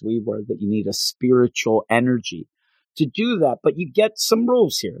told, as we were, that you need a spiritual energy to do that. But you get some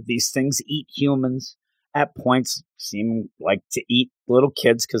rules here. These things eat humans at points, seem like to eat little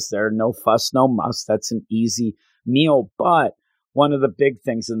kids because they're no fuss, no muss. That's an easy meal. But one of the big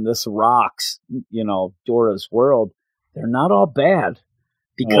things in this rocks, you know, Dora's world, they're not all bad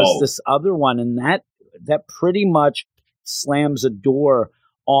because this other one, and that pretty much slams a door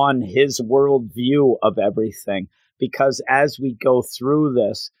on his worldview of everything. Because as we go through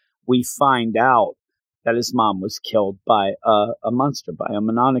this, we find out that his mom was killed by a monster, by a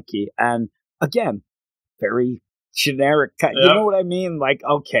Mononaki. And again, very generic. You know what I mean? Like,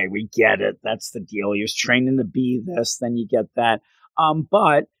 okay, we get it. That's the deal. He was training to be this. Then you get that.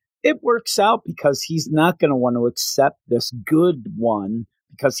 But it works out because he's not going to want to accept this good one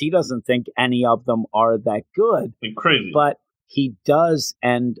because he doesn't think any of them are that good. Crazy. But he does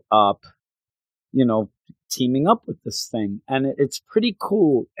end up, you know, teaming up with this thing. And it's pretty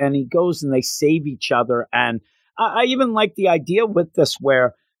cool. And he goes and they save each other. And I even like the idea with this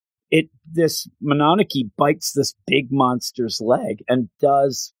where this Mononaki bites this big monster's leg and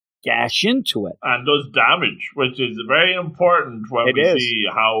does gash into it. And does damage, which is very important when see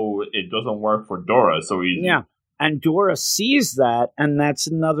how it doesn't work for Dora so easy. Yeah. And Dora sees that, and that's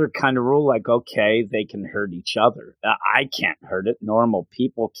another kind of rule, like, okay, they can hurt each other. I can't hurt it. Normal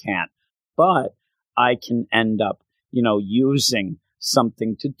people can't. But I can end up, you know, using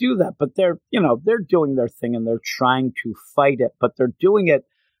something to do that. But they're doing their thing, and they're trying to fight it. But they're doing it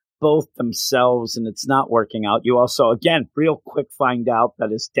both themselves, and it's not working out. You also, again, real quick find out that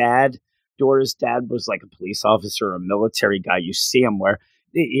his dad, Dora's dad, was like a police officer or a military guy. You see him where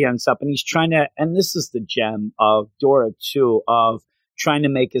he ends up, and he's trying to, and this is the gem of Dora too, of trying to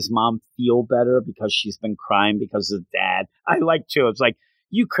make his mom feel better because she's been crying because of dad. I like too. It's like,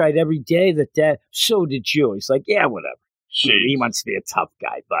 you cried every day that dad, so did you. He's like, yeah, whatever. He wants to be a tough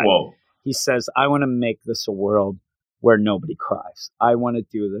guy, but he says, I want to make this a world where nobody cries. I want to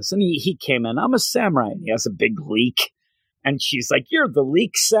do this. And he came in, I'm a samurai, and he has a big leak. And she's like, you're the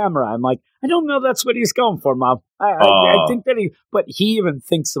leak samurai. I'm like, I don't know that's what he's going for, Mom. I think that but he even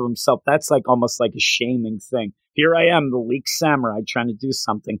thinks of himself. That's like almost like a shaming thing. Here I am, the leak samurai, trying to do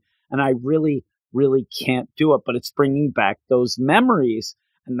something. And I really, really can't do it. But it's bringing back those memories.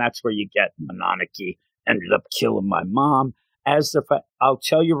 And that's where you get Mononaki ended up killing my mom. I'll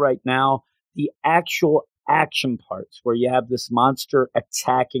tell you right now, the actual action parts where you have this monster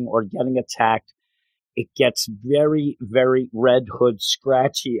attacking or getting attacked it gets very, very Red Hood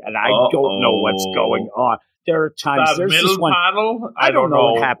scratchy, and I don't know what's going on. There are times there's this one panel. I don't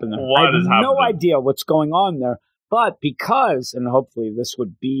know what happened there. I have no happening? idea what's going on there. But because, and hopefully this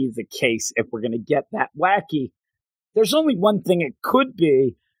would be the case if we're going to get that wacky, there's only one thing it could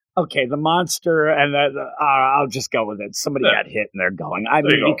be. Okay, the monster, and I'll just go with it. Somebody got hit and they're going. I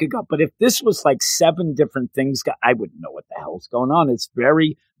mean, you could go. But if this was like 7 different things, I wouldn't know what the hell's going on. It's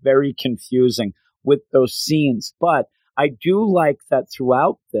very, very confusing with those scenes. But I do like that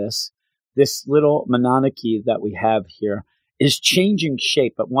throughout this little Monarchy that we have here is changing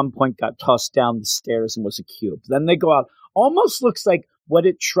shape. At one point got tossed down the stairs and was a cube. Then they go out. Almost looks like what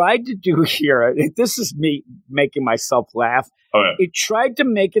it tried to do here. This is me making myself laugh. It tried to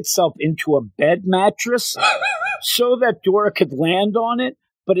make itself into a bed mattress so that Dora could land on it,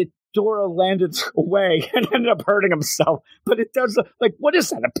 but Dora landed away and ended up hurting himself. But it does, like, what is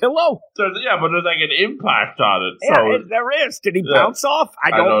that, a pillow? But there's like an impact on it. Yeah, there is. Did he bounce off?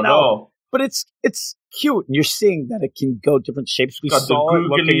 I don't know. But it's cute, and you're seeing that it can go different shapes. We got saw the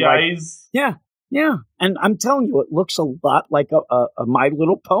googly eyes. Yeah. And I'm telling you, it looks a lot like a My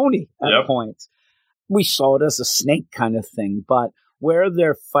Little Pony at points. We saw it as a snake kind of thing, but where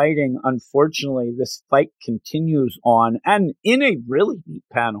they're fighting, unfortunately, this fight continues on, and in a really neat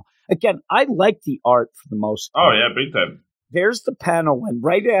panel. Again, I like the art for the most part. Oh, yeah, big time. There's the panel when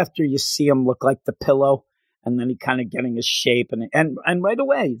right after you see him look like the pillow, and then he kind of getting his shape, and right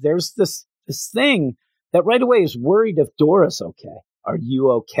away, there's this thing that right away is worried if Dora's okay. Are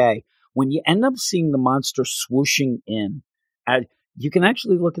you okay? When you end up seeing the monster swooshing in, you can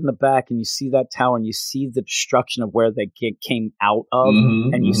actually look in the back and you see that tower and you see the destruction of where they came out of,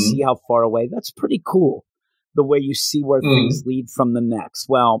 and you see how far away. That's pretty cool, the way you see where things lead from the next.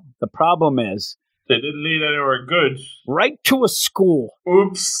 Well, the problem is they didn't lead anywhere good. Right to a school.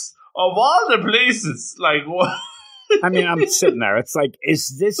 Oops. Of all the places, like what? I mean, I'm sitting there. It's like,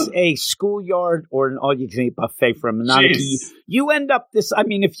 is this a schoolyard or an all-you-can-eat buffet for a Monarchy? You end up this. I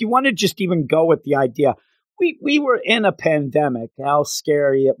mean, if you want to just even go with the idea, we were in a pandemic, how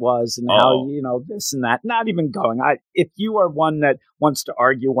scary it was, and how, this and that. Not even going. If you are one that wants to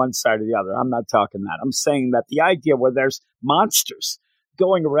argue one side or the other, I'm not talking that. I'm saying that the idea where there's monsters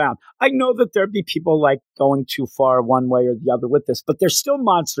going around. I know that there'd be people like going too far one way or the other with this, but there's still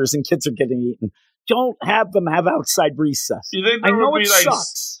monsters and kids are getting eaten. Don't have them have outside recess. You think there would be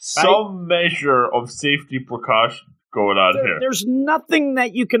sucks, some measure of safety precaution going on here? There's nothing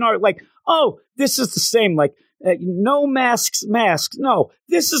that you can argue. Like, oh, this is the same. Like, no masks. No,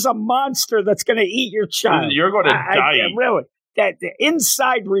 this is a monster that's going to eat your child. You're going to die. Really. That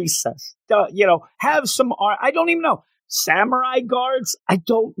inside recess. Have some. I don't even know. Samurai guards? I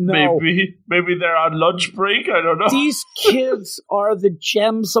don't know. Maybe they're on lunch break. I don't know. These kids are the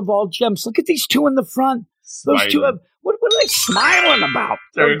gems of all gems. Look at these two in the front. Those two have what are they smiling about?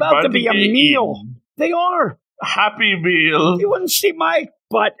 They're about to be a meal. Eaten. They are. Happy meal. You wouldn't see my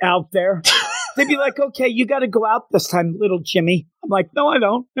butt out there. They'd be like, okay, you got to go out this time, little Jimmy. I'm like, no, I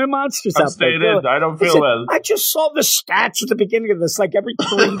don't. There are monsters out there. I don't feel well. I just saw the stats at the beginning of this. Like every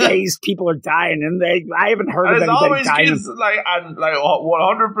 3 days, people are dying, and I haven't heard of anybody dying. Kids, like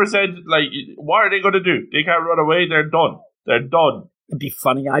 100%. Like, what are they going to do? They can't run away. They're done. It'd be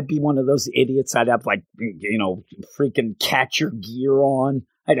funny. I'd be one of those idiots. I'd have freaking catcher gear on.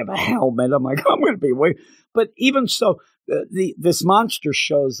 I'd have a helmet. I'm like, I'm going to be away. But even so, this monster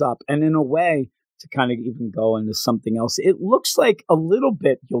shows up, and in a way, to kind of even go into something else, it looks like a little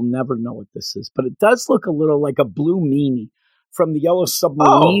bit, you'll never know what this is, but it does look a little like a Blue Meanie from the Yellow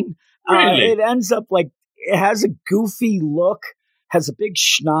Submarine. Oh, really? It ends up like, it has a goofy look, has a big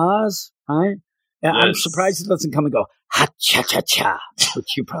schnoz, right? Yes. I'm surprised it doesn't come and go, ha-cha-cha-cha,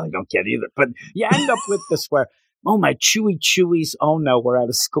 which you probably don't get either. But you end up with this where, oh, my chewies, oh no, we're out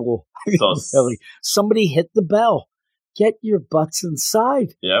of school. Really, somebody hit the bell. Get your butts inside.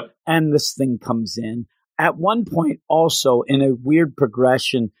 Yep. And this thing comes in. At one point, also, in a weird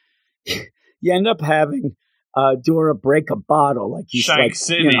progression, you end up having Dora break a bottle. Like he's Shank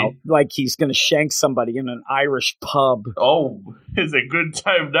City. Like he's going to shank somebody in an Irish pub. Oh, it's a good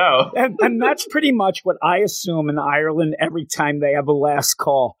time now. and that's pretty much what I assume in Ireland every time they have a last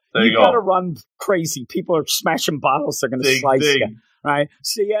call. You go. Got to run crazy. People are smashing bottles. They're going to slice you. Right?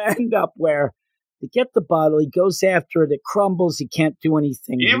 So you end up where they get the bottle, he goes after it, it crumbles, he can't do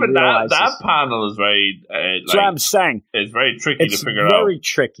anything. Even that panel is very... that's what I'm saying. It's very tricky to figure out. It's very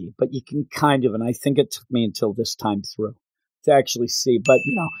tricky, but you can kind of, and I think it took me until this time through to actually see. But,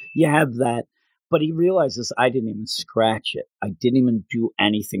 you have that. But he realizes, I didn't even scratch it. I didn't even do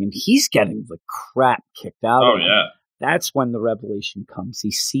anything. And he's getting the crap kicked out of him. Yeah. That's when the revelation comes.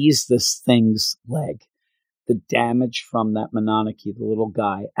 He sees this thing's leg, the damage from that Monarchy, the little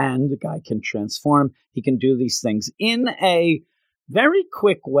guy, and the guy can transform. He can do these things in a very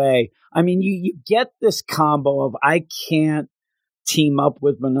quick way. I mean, you get this combo of I can't team up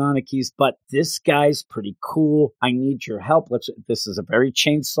with Monarchies, but this guy's pretty cool. I need your help. This is a very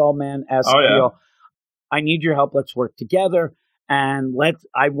Chainsaw Man-esque deal. I need your help. Let's work together. And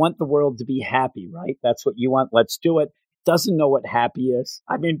I want the world to be happy, right? That's what you want. Let's do it. Doesn't know what happy is.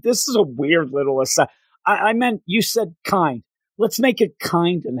 I mean, this is a weird little aside. I meant, you said kind. Let's make it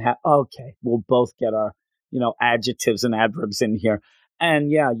kind and happy. Okay, we'll both get our, adjectives and adverbs in here. And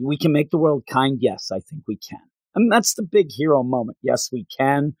yeah, we can make the world kind. Yes, I think we can. And that's the big hero moment. Yes, we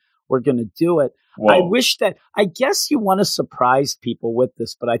can. We're going to do it. Whoa. I guess you want to surprise people with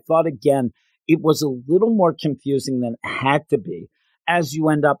this, but I thought, again, it was a little more confusing than it had to be, as you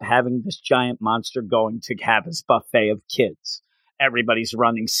end up having this giant monster going to have his buffet of kids. Everybody's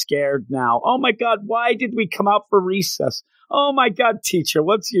running scared now. Oh my God, why did we come out for recess? Oh my God, teacher,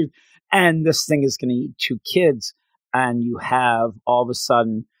 and this thing is going to eat 2 kids. And you have, all of a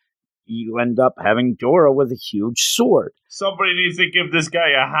sudden, you end up having Dora with a huge sword. Somebody needs to give this guy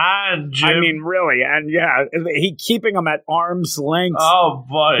a hand, Jim. I mean, really. And yeah, he keeping him at arm's length. Oh,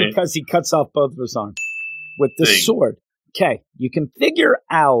 boy. Because he cuts off both of his arms with the sword. Okay, you can figure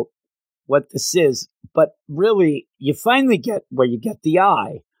out what this is, but really, you finally get where you get the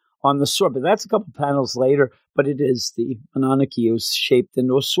eye on the sword. But that's a couple panels later, but it is the Monarchy who's shaped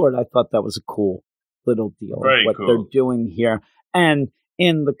into a sword. I thought that was a cool little deal of what they're doing here. And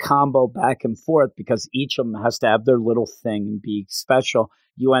in the combo back and forth, because each of them has to have their little thing and be special,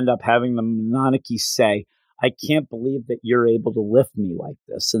 you end up having the Monarchy say, I can't believe that you're able to lift me like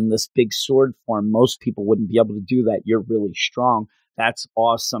this in this big sword form. Most people wouldn't be able to do that. You're really strong. That's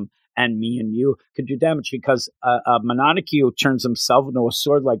awesome. And me and you could do damage, because a Monarchy who turns himself into a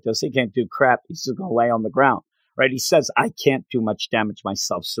sword like this, he can't do crap. He's just going to lay on the ground, right? He says, I can't do much damage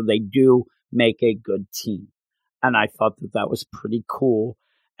myself. So they do make a good team. And I thought that was pretty cool.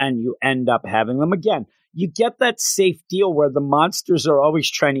 And you end up having them again. You get that safe deal where the monsters are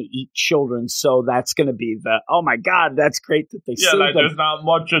always trying to eat children. So that's going to be oh my God, that's great that they saved them. There's not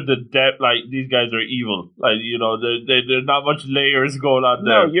much of the depth. Like, these guys are evil. Like, there's not much layers going on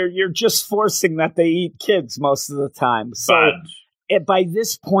there. No, you're just forcing that they eat kids most of the time. So by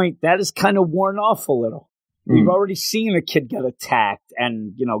this point, that is kind of worn off a little. We've already seen a kid get attacked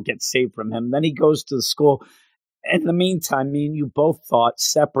and, get saved from him. Then he goes to the school. In the meantime, me and you both thought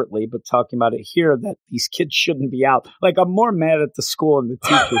separately, but talking about it here, that these kids shouldn't be out. Like, I'm more mad at the school and the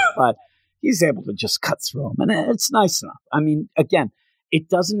teachers, but he's able to just cut through them. And it's nice enough. I mean, again, it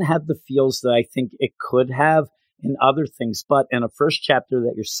doesn't have the feels that I think it could have in other things. But in a first chapter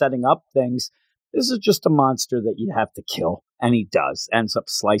that you're setting up things, this is just a monster that you have to kill. And he ends up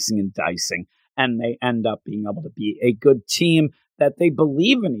slicing and dicing. And they end up being able to be a good team, that they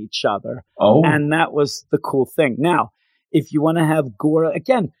believe in each other. Oh. And that was the cool thing. Now, if you want to have gore,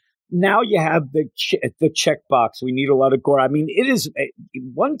 again, now you have the checkbox. We need a lot of gore. I mean, it is,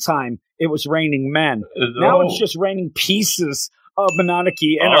 one time it was raining men. Now it's just raining pieces of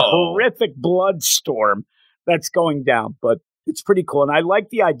Monarchy and a horrific blood storm that's going down. But it's pretty cool. And I like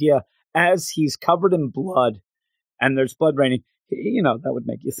the idea, as he's covered in blood and there's blood raining, that would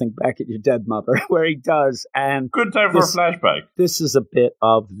make you think back at your dead mother, where he does. And good time for a flashback. This is a bit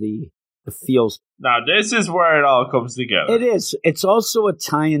of the feels. Now, this is where it all comes together. It is. It's also a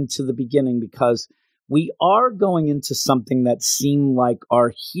tie-in to the beginning, because we are going into something that seemed like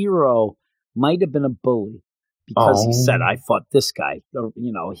our hero might have been a bully, because he said, I fought this guy.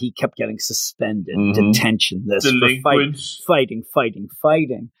 He kept getting suspended, detention, for fighting.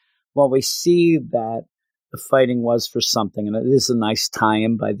 Well, we see that the fighting was for something, and it is a nice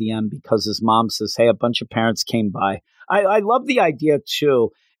tie-in by the end, because his mom says, hey, a bunch of parents came by. I love the idea,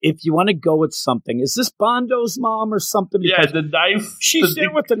 too. If you want to go with something, is this Bondo's mom or something? Because the knife. She's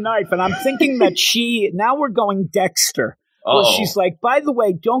there with the knife, and I'm thinking that now we're going Dexter. Well, she's like, by the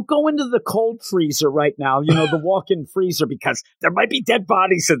way, don't go into the cold freezer right now, the walk-in freezer, because there might be dead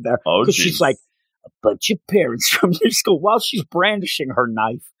bodies in there. Because she's like, a bunch of parents from your school, while she's brandishing her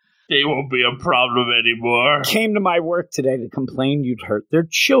knife. They won't be a problem anymore. Came to my work today to complain you'd hurt their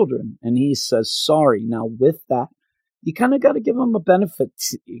children. And he says, sorry. Now, with that, you kind of got to give him a benefit,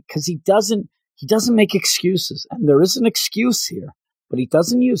 because he doesn't make excuses. And there is an excuse here, but he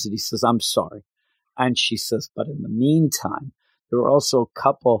doesn't use it. He says, I'm sorry. And she says, but in the meantime, there were also a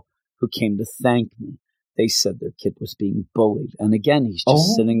couple who came to thank me. They said their kid was being bullied. And again, he's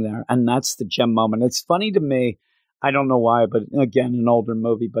just sitting there. And that's the gem moment. It's funny to me. I don't know why, but again, an older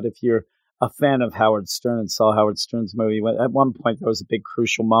movie. But if you're a fan of Howard Stern and saw Howard Stern's movie, at one point there was a big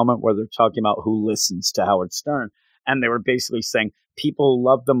crucial moment where they're talking about who listens to Howard Stern. And they were basically saying people who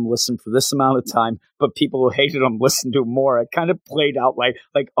loved them listen for this amount of time, but people who hated him listen to him more. It kind of played out like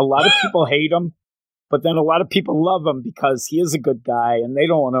a lot of people hate him, but then a lot of people love him because he is a good guy and they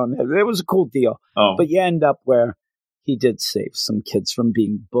don't want him. It was a cool deal. Oh. But you end up where he did save some kids from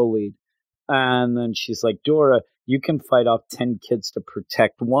being bullied. And then she's like, Dora, you can fight off 10 kids to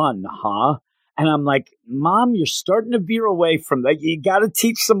protect one, huh? And I'm like, Mom, you're starting to veer away from that. You got to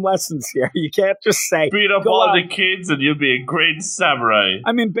teach some lessons here. You can't just say, beat up all the kids and you'll be a great samurai.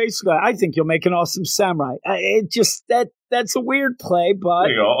 I mean, basically, I think you'll make an awesome samurai. That's a weird play, but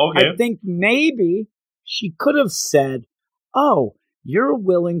there you go. Okay. I think maybe she could have said, oh, you're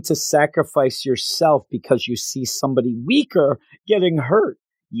willing to sacrifice yourself because you see somebody weaker getting hurt.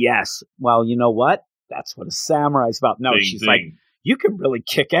 Yes. Well, you know what? That's what a samurai's about. No, she's like, you can really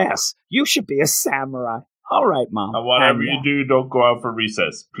kick ass. You should be a samurai. All right, Mom. And whatever you do, don't go out for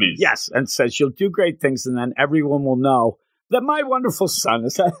recess, please. Yes, and says you'll do great things, and then everyone will know that my wonderful son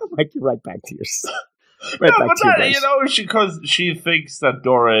is like you're right back to your son. Because she thinks that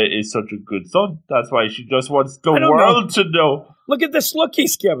Dora is such a good son. That's why she just wants the world to know. Look at this look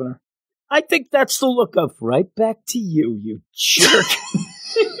he's given her. I think that's the look of right back to you, you jerk.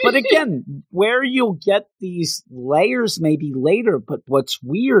 But again, where you'll get these layers maybe later, but what's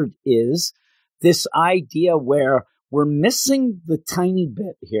weird is this idea where we're missing the tiny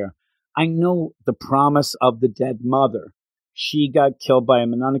bit here. I know the promise of the dead mother. She got killed by a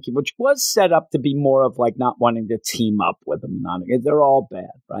Mononaki, which was set up to be more of like not wanting to team up with a Mononaki. They're all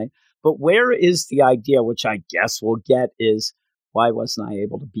bad, right? But where is the idea, which I guess we'll get, is why wasn't I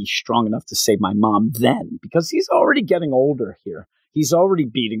able to be strong enough to save my mom then? Because he's already getting older here. He's already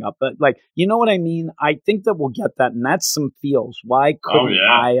beating up. But you know what I mean? I think that we'll get that. And that's some feels. Why couldn't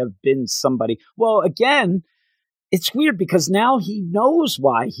I have been somebody? Well, again, it's weird because now he knows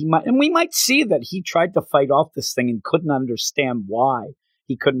why he might. And we might see that he tried to fight off this thing and couldn't understand why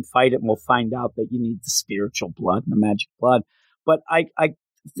he couldn't fight it. And we'll find out that you need the spiritual blood and the magic blood. But I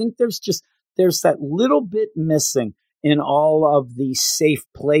think there's that little bit missing in all of these safe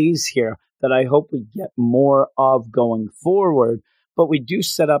plays here that I hope we get more of going forward. But we do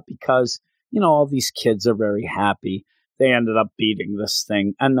set up because, all these kids are very happy. They ended up beating this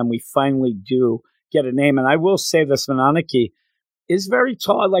thing. And then we finally do get a name. And I will say this Mononaki is very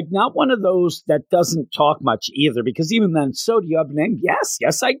tall, like not one of those that doesn't talk much either. Because even then, so do you have a name?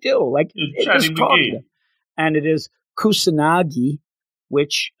 Yes, I do. Like it is talking. And it is Kusanagi,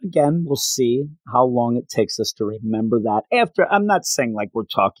 which, again, we'll see how long it takes us to remember that. After, I'm not saying like we're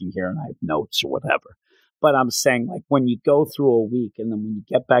talking here and I have notes or whatever. But I'm saying, like, when you go through a week and then when you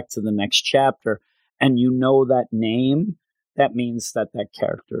get back to the next chapter and you know that name, that means that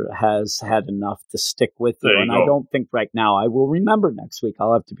character has had enough to stick with you. And I don't think right now I will remember next week.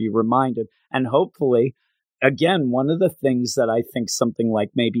 I'll have to be reminded. And hopefully, again, one of the things that I think something like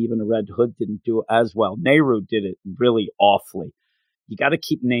maybe even a Red Hood didn't do as well. Nehru did it really awfully. You got to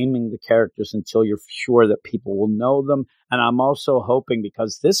keep naming the characters until you're sure that people will know them. And I'm also hoping,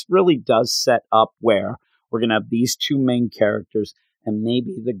 because this really does set up where we're going to have these two main characters and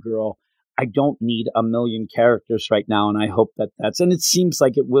maybe the girl. I don't need a million characters right now, and I hope and it seems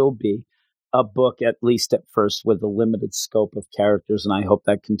like it will be a book, at least at first, with a limited scope of characters, and I hope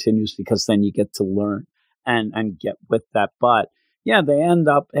that continues because then you get to learn and get with that. But, yeah, they end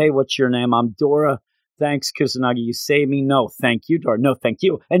up, hey, what's your name? I'm Dora. Thanks, Kusanagi. You saved me. No, thank you, Dora. No, thank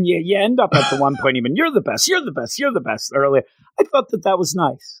you. And you end up at the one point even, you're the best earlier. I thought that was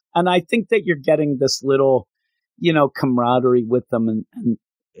nice. And I think that you're getting this little, camaraderie with them. And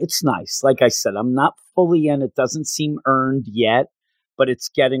it's nice. Like I said, I'm not fully in. It doesn't seem earned yet, but it's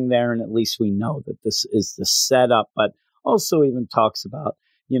getting there. And at least we know that this is the setup. But also even talks about,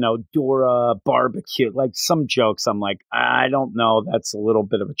 Dora barbecue, like some jokes. I'm like, I don't know. That's a little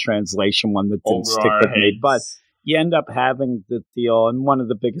bit of a translation one that didn't stick with me. But you end up having the deal. And one of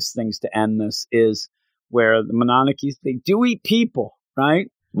the biggest things to end this is where the Mononakis, they do eat people,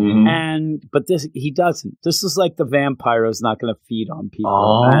 right? Mm-hmm. But he doesn't. This is like the vampire is not going to feed on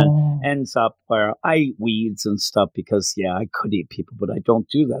people and ends up where I eat weeds and stuff because, I could eat people, but I don't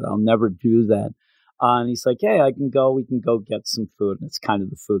do that. I'll never do that. And he's like, hey, we can go get some food. And it's kind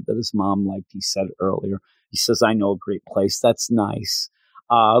of the food that his mom liked, he said earlier. He says, I know a great place. That's nice.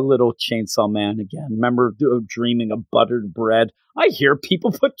 Little Chainsaw Man again. Remember dreaming of buttered bread? I hear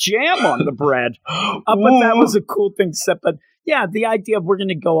people put jam on the bread. But that was a cool thing to set. But yeah, the idea of we're going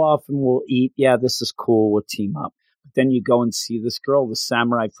to go off and we'll eat. Yeah, this is cool. We'll team up. But then you go and see this girl, the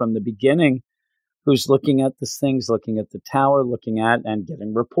samurai from the beginning, who's looking at these things, looking at the tower, looking at and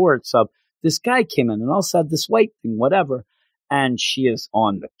getting reports of this guy came in and also had this white thing, whatever. And she is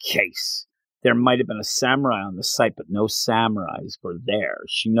on the case. There might have been a samurai on the site, but no samurais were there.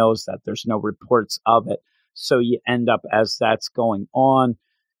 She knows that there's no reports of it. So you end up, as that's going on,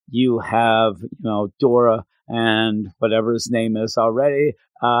 you have, Dora and whatever his name is already,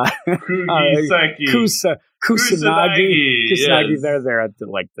 Kusanagi. Kusanagi. Yes. They're there at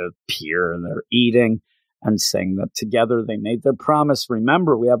the pier and they're eating and saying that together they made their promise.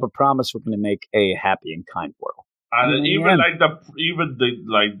 Remember, we have a promise. We're going to make a happy and kind world. And the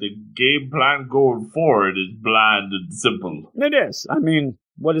game plan going forward is bland and simple. It is. I mean,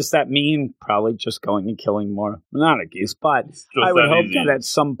 what does that mean? Probably just going and killing more monarchies. But I would hope that at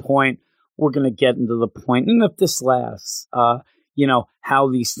some point we're going to get into the point, and if this lasts, how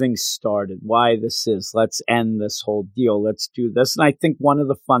these things started, why this is. Let's end this whole deal. Let's do this. And I think one of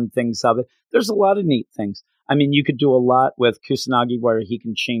the fun things of it, there's a lot of neat things. I mean, you could do a lot with Kusanagi where he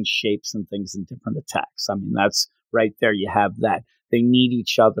can change shapes and things in different attacks. I mean, that's right there. You have that. They need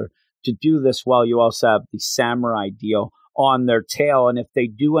each other to do this while you also have the samurai deal on their tail. And if they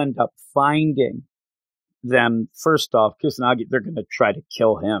do end up finding them, first off, Kusanagi, they're going to try to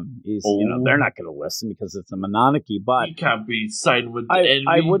kill him. They're not going to listen because it's a monarchy. But he can't be siding with the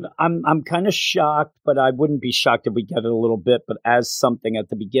enemy. I'm kind of shocked, but I wouldn't be shocked if we get it a little bit. But as something at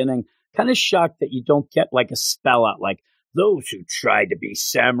the beginning, kind of shocked that you don't get like a spell out like those who try to be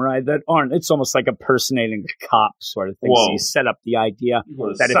samurai that aren't. It's almost like impersonating a cop sort of thing. So you set up the idea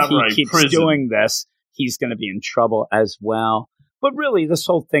that if he keeps doing this, he's going to be in trouble as well. But really, this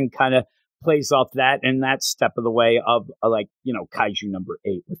whole thing kind of plays off that and that step of the way of Kaiju number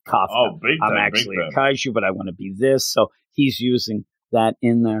 8 with Kafka. Oh, big time, I'm actually a Kaiju, but I want to be this. So he's using that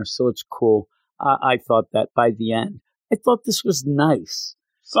in there. So it's cool. I thought that by the end, I thought this was nice.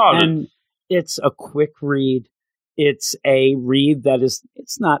 Solid. And it's a quick read. It's a read that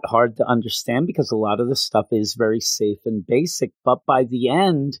it's not hard to understand because a lot of the stuff is very safe and basic. But by the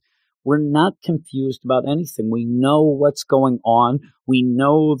end, we're not confused about anything. We know what's going on. We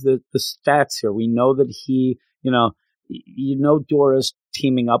know the stats here. We know that he, Dora's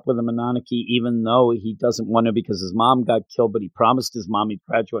teaming up with a Monanaki, even though he doesn't want to because his mom got killed, but he promised his mom he'd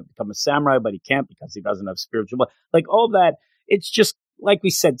graduate and become a samurai, but he can't because he doesn't have spiritual. Like all that, it's just, like we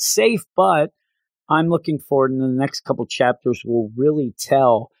said, safe, but I'm looking forward in the next couple chapters will really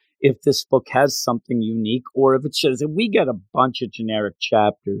tell if this book has something unique or if it's just, if we get a bunch of generic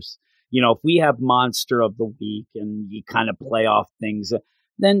chapters, if we have monster of the week and you kind of play off things,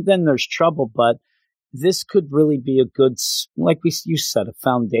 then there's trouble. But this could really be a good, like you said, a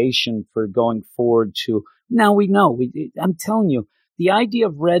foundation for going forward to, now we know, I'm telling you, the idea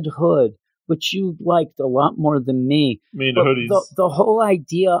of Red Hood, which you liked a lot more than me. The whole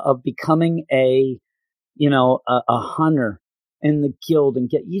idea of becoming a hunter in the guild and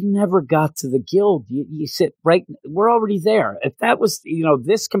you never got to the guild. You sit right, we're already there. If that was,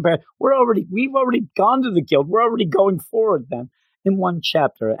 this compared, we've already gone to the guild. We're already going forward then in one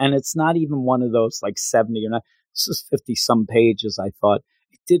chapter. And it's not even one of those like 70 or not. This is 50 some pages. I thought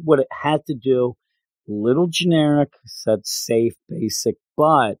it did what it had to do. Little generic, said safe, basic,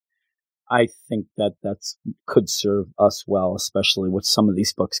 but I think that's could serve us well, especially with some of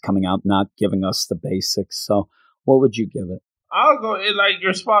these books coming out, not giving us the basics. So what would you give it? I'll go,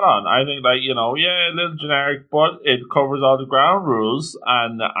 you're spot on. I think, a little generic, but it covers all the ground rules,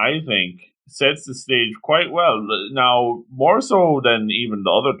 and I think sets the stage quite well. Now, more so than even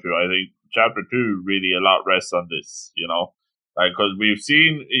the other two, I think Chapter 2 really a lot rests on this, because we've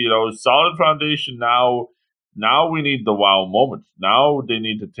seen, solid foundation now. Now we need the wow moment. Now they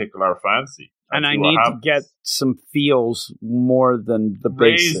need to tickle our fancy. And I need to get some feels more than the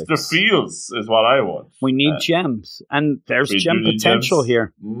basics. Raise the feels is what I want. We need gems. And there's gem potential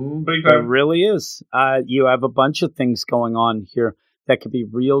here. Big time. There really is. You have a bunch of things going on here that could be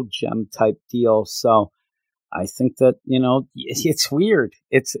real gem type deal. So I think that, it's weird.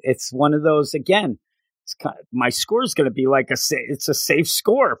 It's one of those, again, my score is going to be like it's a safe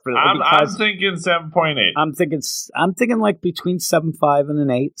score for. I'm thinking 7.8. I'm thinking like between 7.5 and an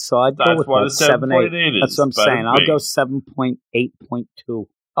 8. So I'd go with that 7.8. That's what I'm saying. I'll go 7.8.2.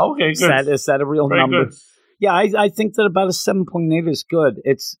 Okay, good. Is that a real very number? Good. Yeah, I think that about a 7.8 is good.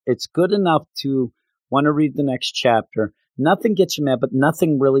 It's good enough to want to read the next chapter. Nothing gets you mad, but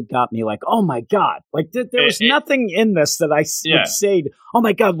nothing really got me like, oh my God. Like there was nothing in this that I would say, oh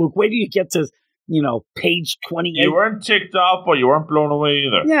my God, Luke, wait till you get to page 28. You weren't ticked off, but you weren't blown away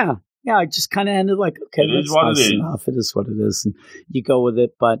either. Yeah. I just kind of ended like, okay, that's nice enough. It is what it is, and you go with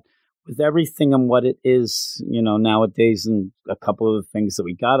it. But with everything and what it is, nowadays, and a couple of the things that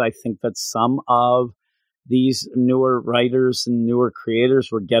we got, I think that some of these newer writers and newer creators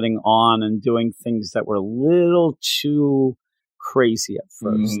were getting on and doing things that were a little too crazy at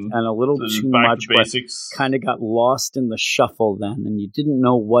first and a little too much, but kind of got lost in the shuffle then, and you didn't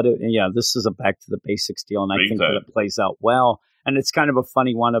know what it. Yeah, this is a back to the basics deal, and I think that it plays out well. And it's kind of a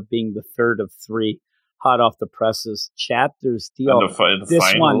funny one of being the third of 3 hot off the presses chapters deal.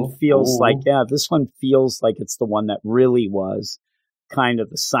 This one feels this one feels like it's the one that really was kind of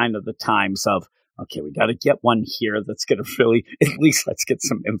the sign of the times of, okay, we got to get one here that's going to really, at least let's get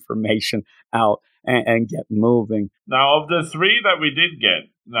some information out and get moving. Now, of the 3 that we did get,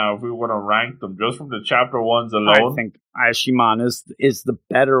 now if we want to rank them just from the chapter 1s alone, I think Aishimon is the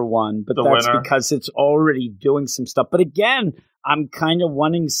better one, but that's winner. Because it's already doing some stuff. But again, I'm kind of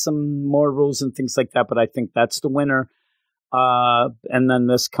wanting some more rules and things like that, but I think that's the winner. And then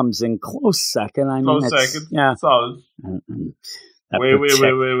this comes in close second. Close second. Yeah. Solid. Wait.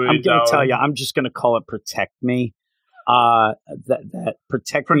 I'm going to tell you, I'm just going to call it Protect Me. That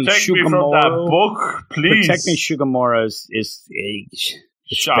Protect Me Shugamura. From that book, please. Protect Me Shugamura is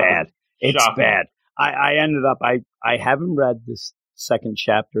bad. It's bad. I ended up, I haven't read this second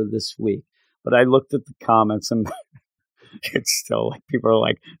chapter this week, but I looked at the comments and it's still like, people are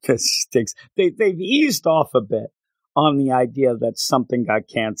like, this stinks. They've eased off a bit on the idea that something got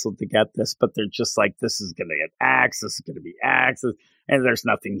canceled to get this, but they're just like, this is going to get axed, this is going to be axed, and there's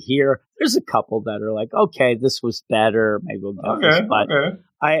nothing here. There's a couple that are like, okay, this was better, maybe we'll get this. But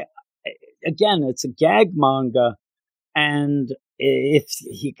again, it's a gag manga, and if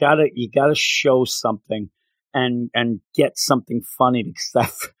you gotta show something and get something funny, because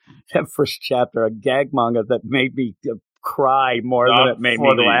that first chapter, a gag manga that made me cry more than it made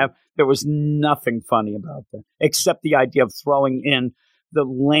me laugh. There was nothing funny about that, except the idea of throwing in the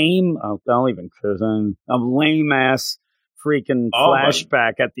lame, a lame ass freaking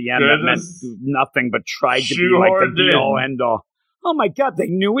flashback at the end that meant nothing but tried to be like the be all end all. Oh my God, they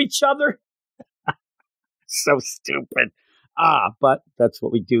knew each other? So stupid. But that's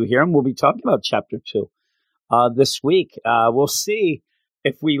what we do here, and we'll be talking about chapter 2 this week. We'll see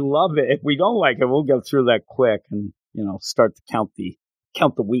if we love it. If we don't like it, we'll go through that quick and start to count the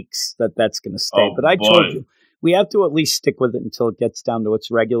weeks that's going to stay. But I told you, we have to at least stick with it until it gets down to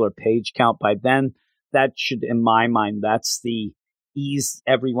its regular page count. By then, that should, in my mind, that's the ease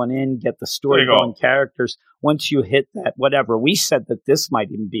everyone in, get the story going, characters. Once you hit that, whatever, we said that this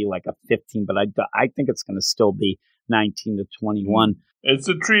might even be like a 15, but I think it's going to still be 19 to 21. It's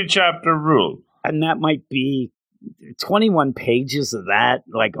a 3-chapter rule. And that might be 21 pages of that,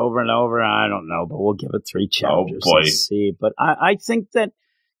 like over and over. I don't know, but we'll give it 3 chapters and see. But I think that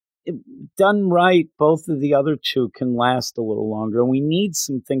done right, both of the other 2 can last a little longer. And we need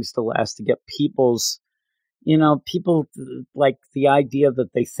some things to last to get people's, people like the idea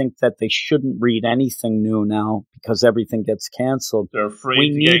that they think that they shouldn't read anything new now because everything gets canceled. They're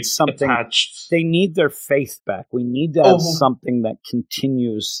afraid to get attached. They need their faith back. We need to have something that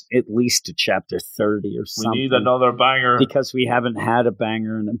continues at least to chapter 30 or something. We need another banger. Because we haven't had a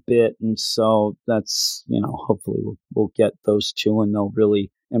banger in a bit. And so that's, hopefully we'll get those 2 and they'll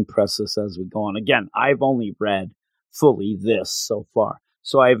really impress us as we go on. Again, I've only read fully this so far.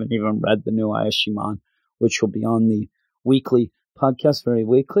 So I haven't even read the new Aishimon, which will be on the weekly podcast, very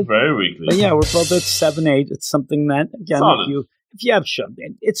weekly. Very weekly. But yeah, we're both at 7-8. It's something that, again, if you have shoved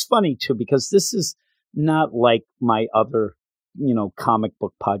in, it's funny too, because this is not like my other, comic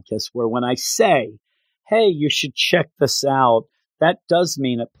book podcast where when I say, hey, you should check this out, that does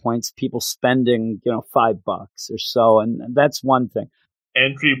mean at points people spending, $5 or so. And that's one thing.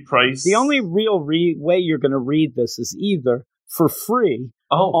 Entry price. The only real way you're going to read this is either for free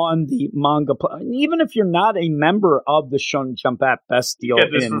on the manga. Even if you're not a member of the Shonen Jump app, best deal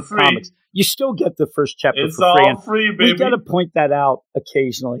in comics, you still get the first chapter for free. It's all free, baby. We got to point that out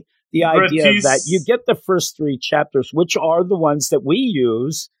occasionally. The idea that you get the first 3 chapters, which are the ones that we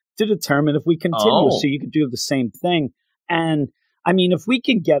use to determine if we continue. So you could do the same thing. And I mean, if we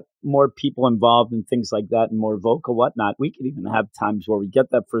can get more people involved in things like that and more vocal, whatnot, we could even have times where we get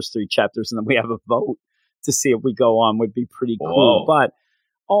that first 3 chapters and then we have a vote to see if we go on. Would be pretty cool. But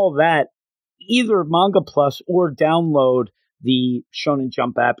all that, either Manga Plus or download the Shonen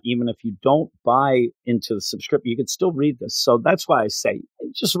Jump app. Even if you don't buy into the subscription, you can still read this. So that's why I say,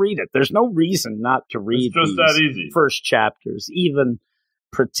 just read it. There's no reason not to read it's just that easy. First chapters, even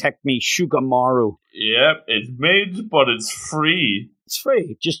Protect Me Shugomaru. Yep, it's made, but it's free. It's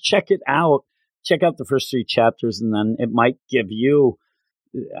free. Just check it out. Check out the first 3 chapters, and then it might give you,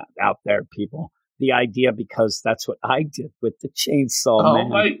 out there, people, the idea, because that's what I did with the Chainsaw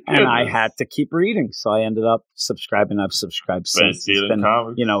Man, and I had to keep reading, so I ended up subscribing. I've subscribed since. It's been,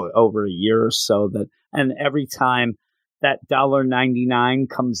 over a year or so that And every time that $1.99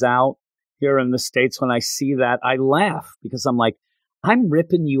 comes out here in the States, when I see that, I laugh because I'm like, I'm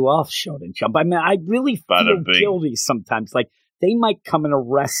ripping you off, Shonen Jump. I mean, I really feel guilty sometimes. Like, they might come and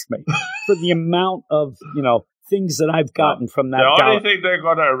arrest me for the amount of, things that I've gotten from that. The only thing they're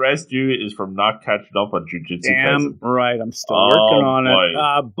going to arrest you is from not catching up on Jujutsu Kaisen. Damn right. I'm still working on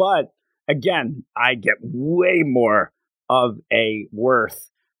it. But, again, I get way more of a worth.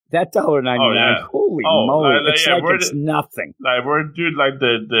 That $1.99, holy moly, it's like it's nothing. Like, we're doing, like,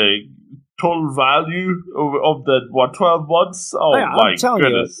 the total value of the 12 months. I'm telling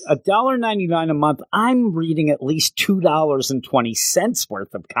goodness. You, $1.99 a month. I'm reading at least $2.20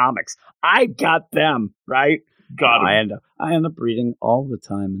 worth of comics. I got them right. I end up reading all the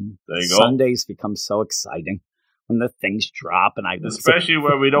time, and Sundays become so exciting when the things drop, and especially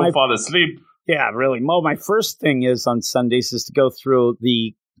when we don't fall asleep. Yeah, really, Mo. My first thing is on Sundays is to go through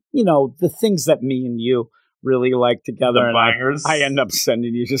the things that me and you really like together. The bangers. I end up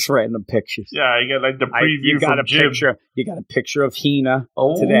sending you just random pictures. Yeah, I get like the preview from Jim. You got a picture of Hina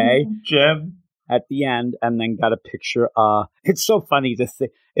today. Jim. At the end, and then got a picture. It's so funny to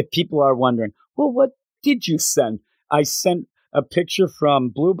think, if people are wondering, well, what did you send? I sent a picture from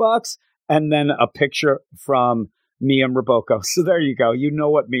Blue Box and then a picture from me and Roboco. So there you go. You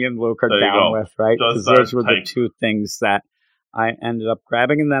know what me and Luke are down with, right? Because those were the two things that I ended up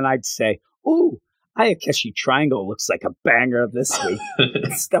grabbing. And then I'd say, ooh, Ayakeshi Triangle looks like a banger this week.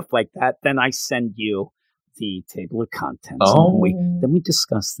 Stuff like that. Then I send you the table of contents. And then we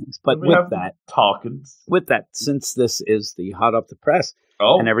discuss things. But with that, since this is the hot off the press,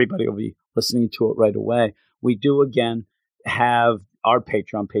 and everybody will be listening to it right away, we do again have our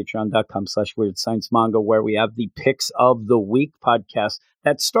Patreon, patreon.com/Weird Science Manga, where we have the Picks of the Week podcast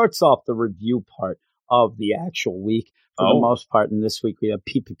that starts off the review part of the actual week for the most part. And this week we have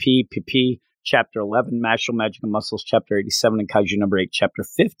PP, Chapter 11, Mashle, Magic and Muscles, Chapter 87, and Kaiju number 8, Chapter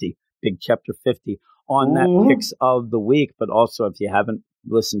 50, Big Chapter 50 on that Picks of the Week. But also, if you haven't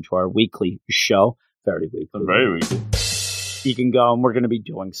listened to our weekly show, very weekly. You can go, and we're going to be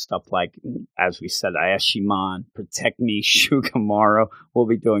doing stuff like, as we said, Ayashimon, Protect Me, Shugamaru. We'll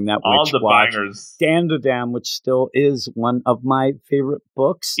be doing that. All the bangers. Dandadam, which still is one of my favorite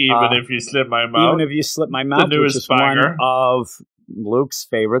books. Even if you slip my mouth. The newest banger. One of Luke's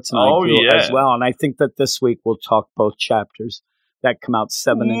favorites, and I do as well. And I think that this week we'll talk both chapters that come out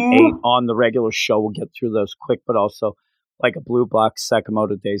 7 and 8 on the regular show. We'll get through those quick, but also like a Blue Box,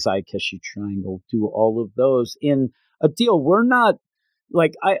 Sakamoto Days, Ayakeshi Triangle, do all of those in a deal. We're not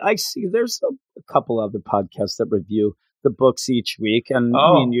like I see there's a couple other podcasts that review the books each week, and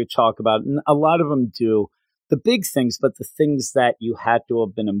me and you talk about it, and a lot of them do the big things, but the things that you had to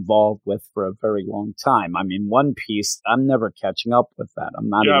have been involved with for a very long time. I mean, One Piece, I'm never catching up with that. I'm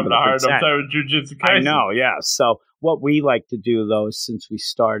not even going to pretend. Jujutsu Kaisen. I know, yeah. So what we like to do, though, since we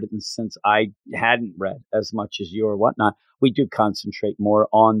started and since I hadn't read as much as you or whatnot, we do concentrate more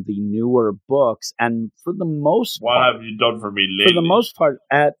on the newer books. And for the most part... What have you done for me lately? For the most part,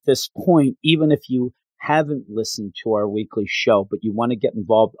 at this point, even if you haven't listened to our weekly show, but you want to get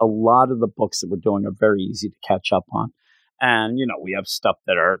involved, a lot of the books that we're doing are very easy to catch up on. And, we have stuff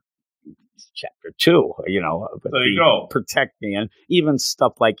that are chapter 2, there you go. Protect Me, and even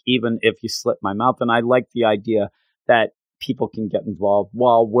stuff like Even If You Slip My Mouth. And I like the idea that people can get involved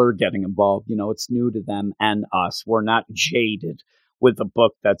while we're getting involved. It's new to them and us. We're not jaded with a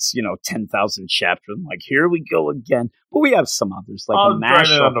book that's, 10,000 chapters. I'm like, here we go again. But we have some others, like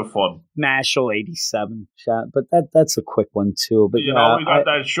Mashle 87 chat. But that's a quick one, too. But we got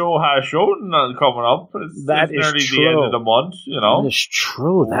that show coming up. It's nearly the end of the month, That is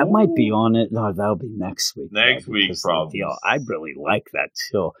true. That might be on it. No, that'll be next week. Next week, probably. I really like that,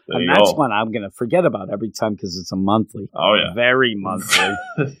 too. And that's one I'm going to forget about every time because it's a monthly. Oh, yeah. Very monthly.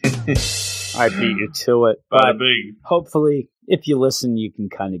 I beat you to it. But hopefully, if you listen, you can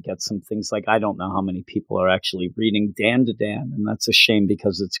kind of get some things. Like, I don't know how many people are actually reading Dandadan, and that's a shame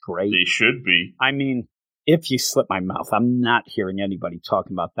because it's great. They should be. I mean, If You Slip My Mouth, I'm not hearing anybody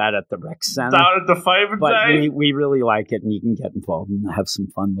talking about that at the rec center. Down at the 5 But we really like it, and you can get involved and have some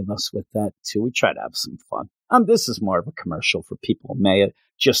fun with us with that, too. We try to have some fun. This is more of a commercial for people who may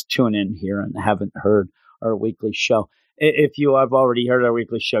just tune in here and haven't heard our weekly show. If you have already heard our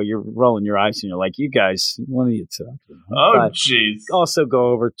weekly show, you're rolling your eyes and you're like, you guys, what are you talking about? Oh, jeez. Also go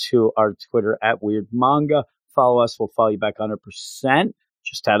over to our Twitter at Weird Manga. Follow us. We'll follow you back 100%.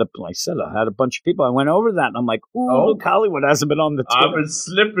 Just had I had a bunch of people. I went over that and I'm like, look, Hollywood hasn't been on the Twitter. I've been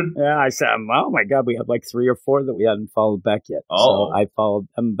slipping. Yeah, I said, oh my God, we have like 3 or 4 that we hadn't followed back yet. So I followed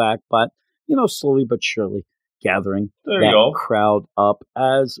them back. But, slowly but surely, gathering There that you go. crowd up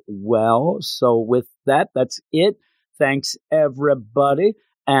as well. So with that, that's it. Thanks, everybody.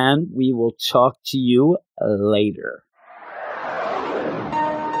 And we will talk to you later.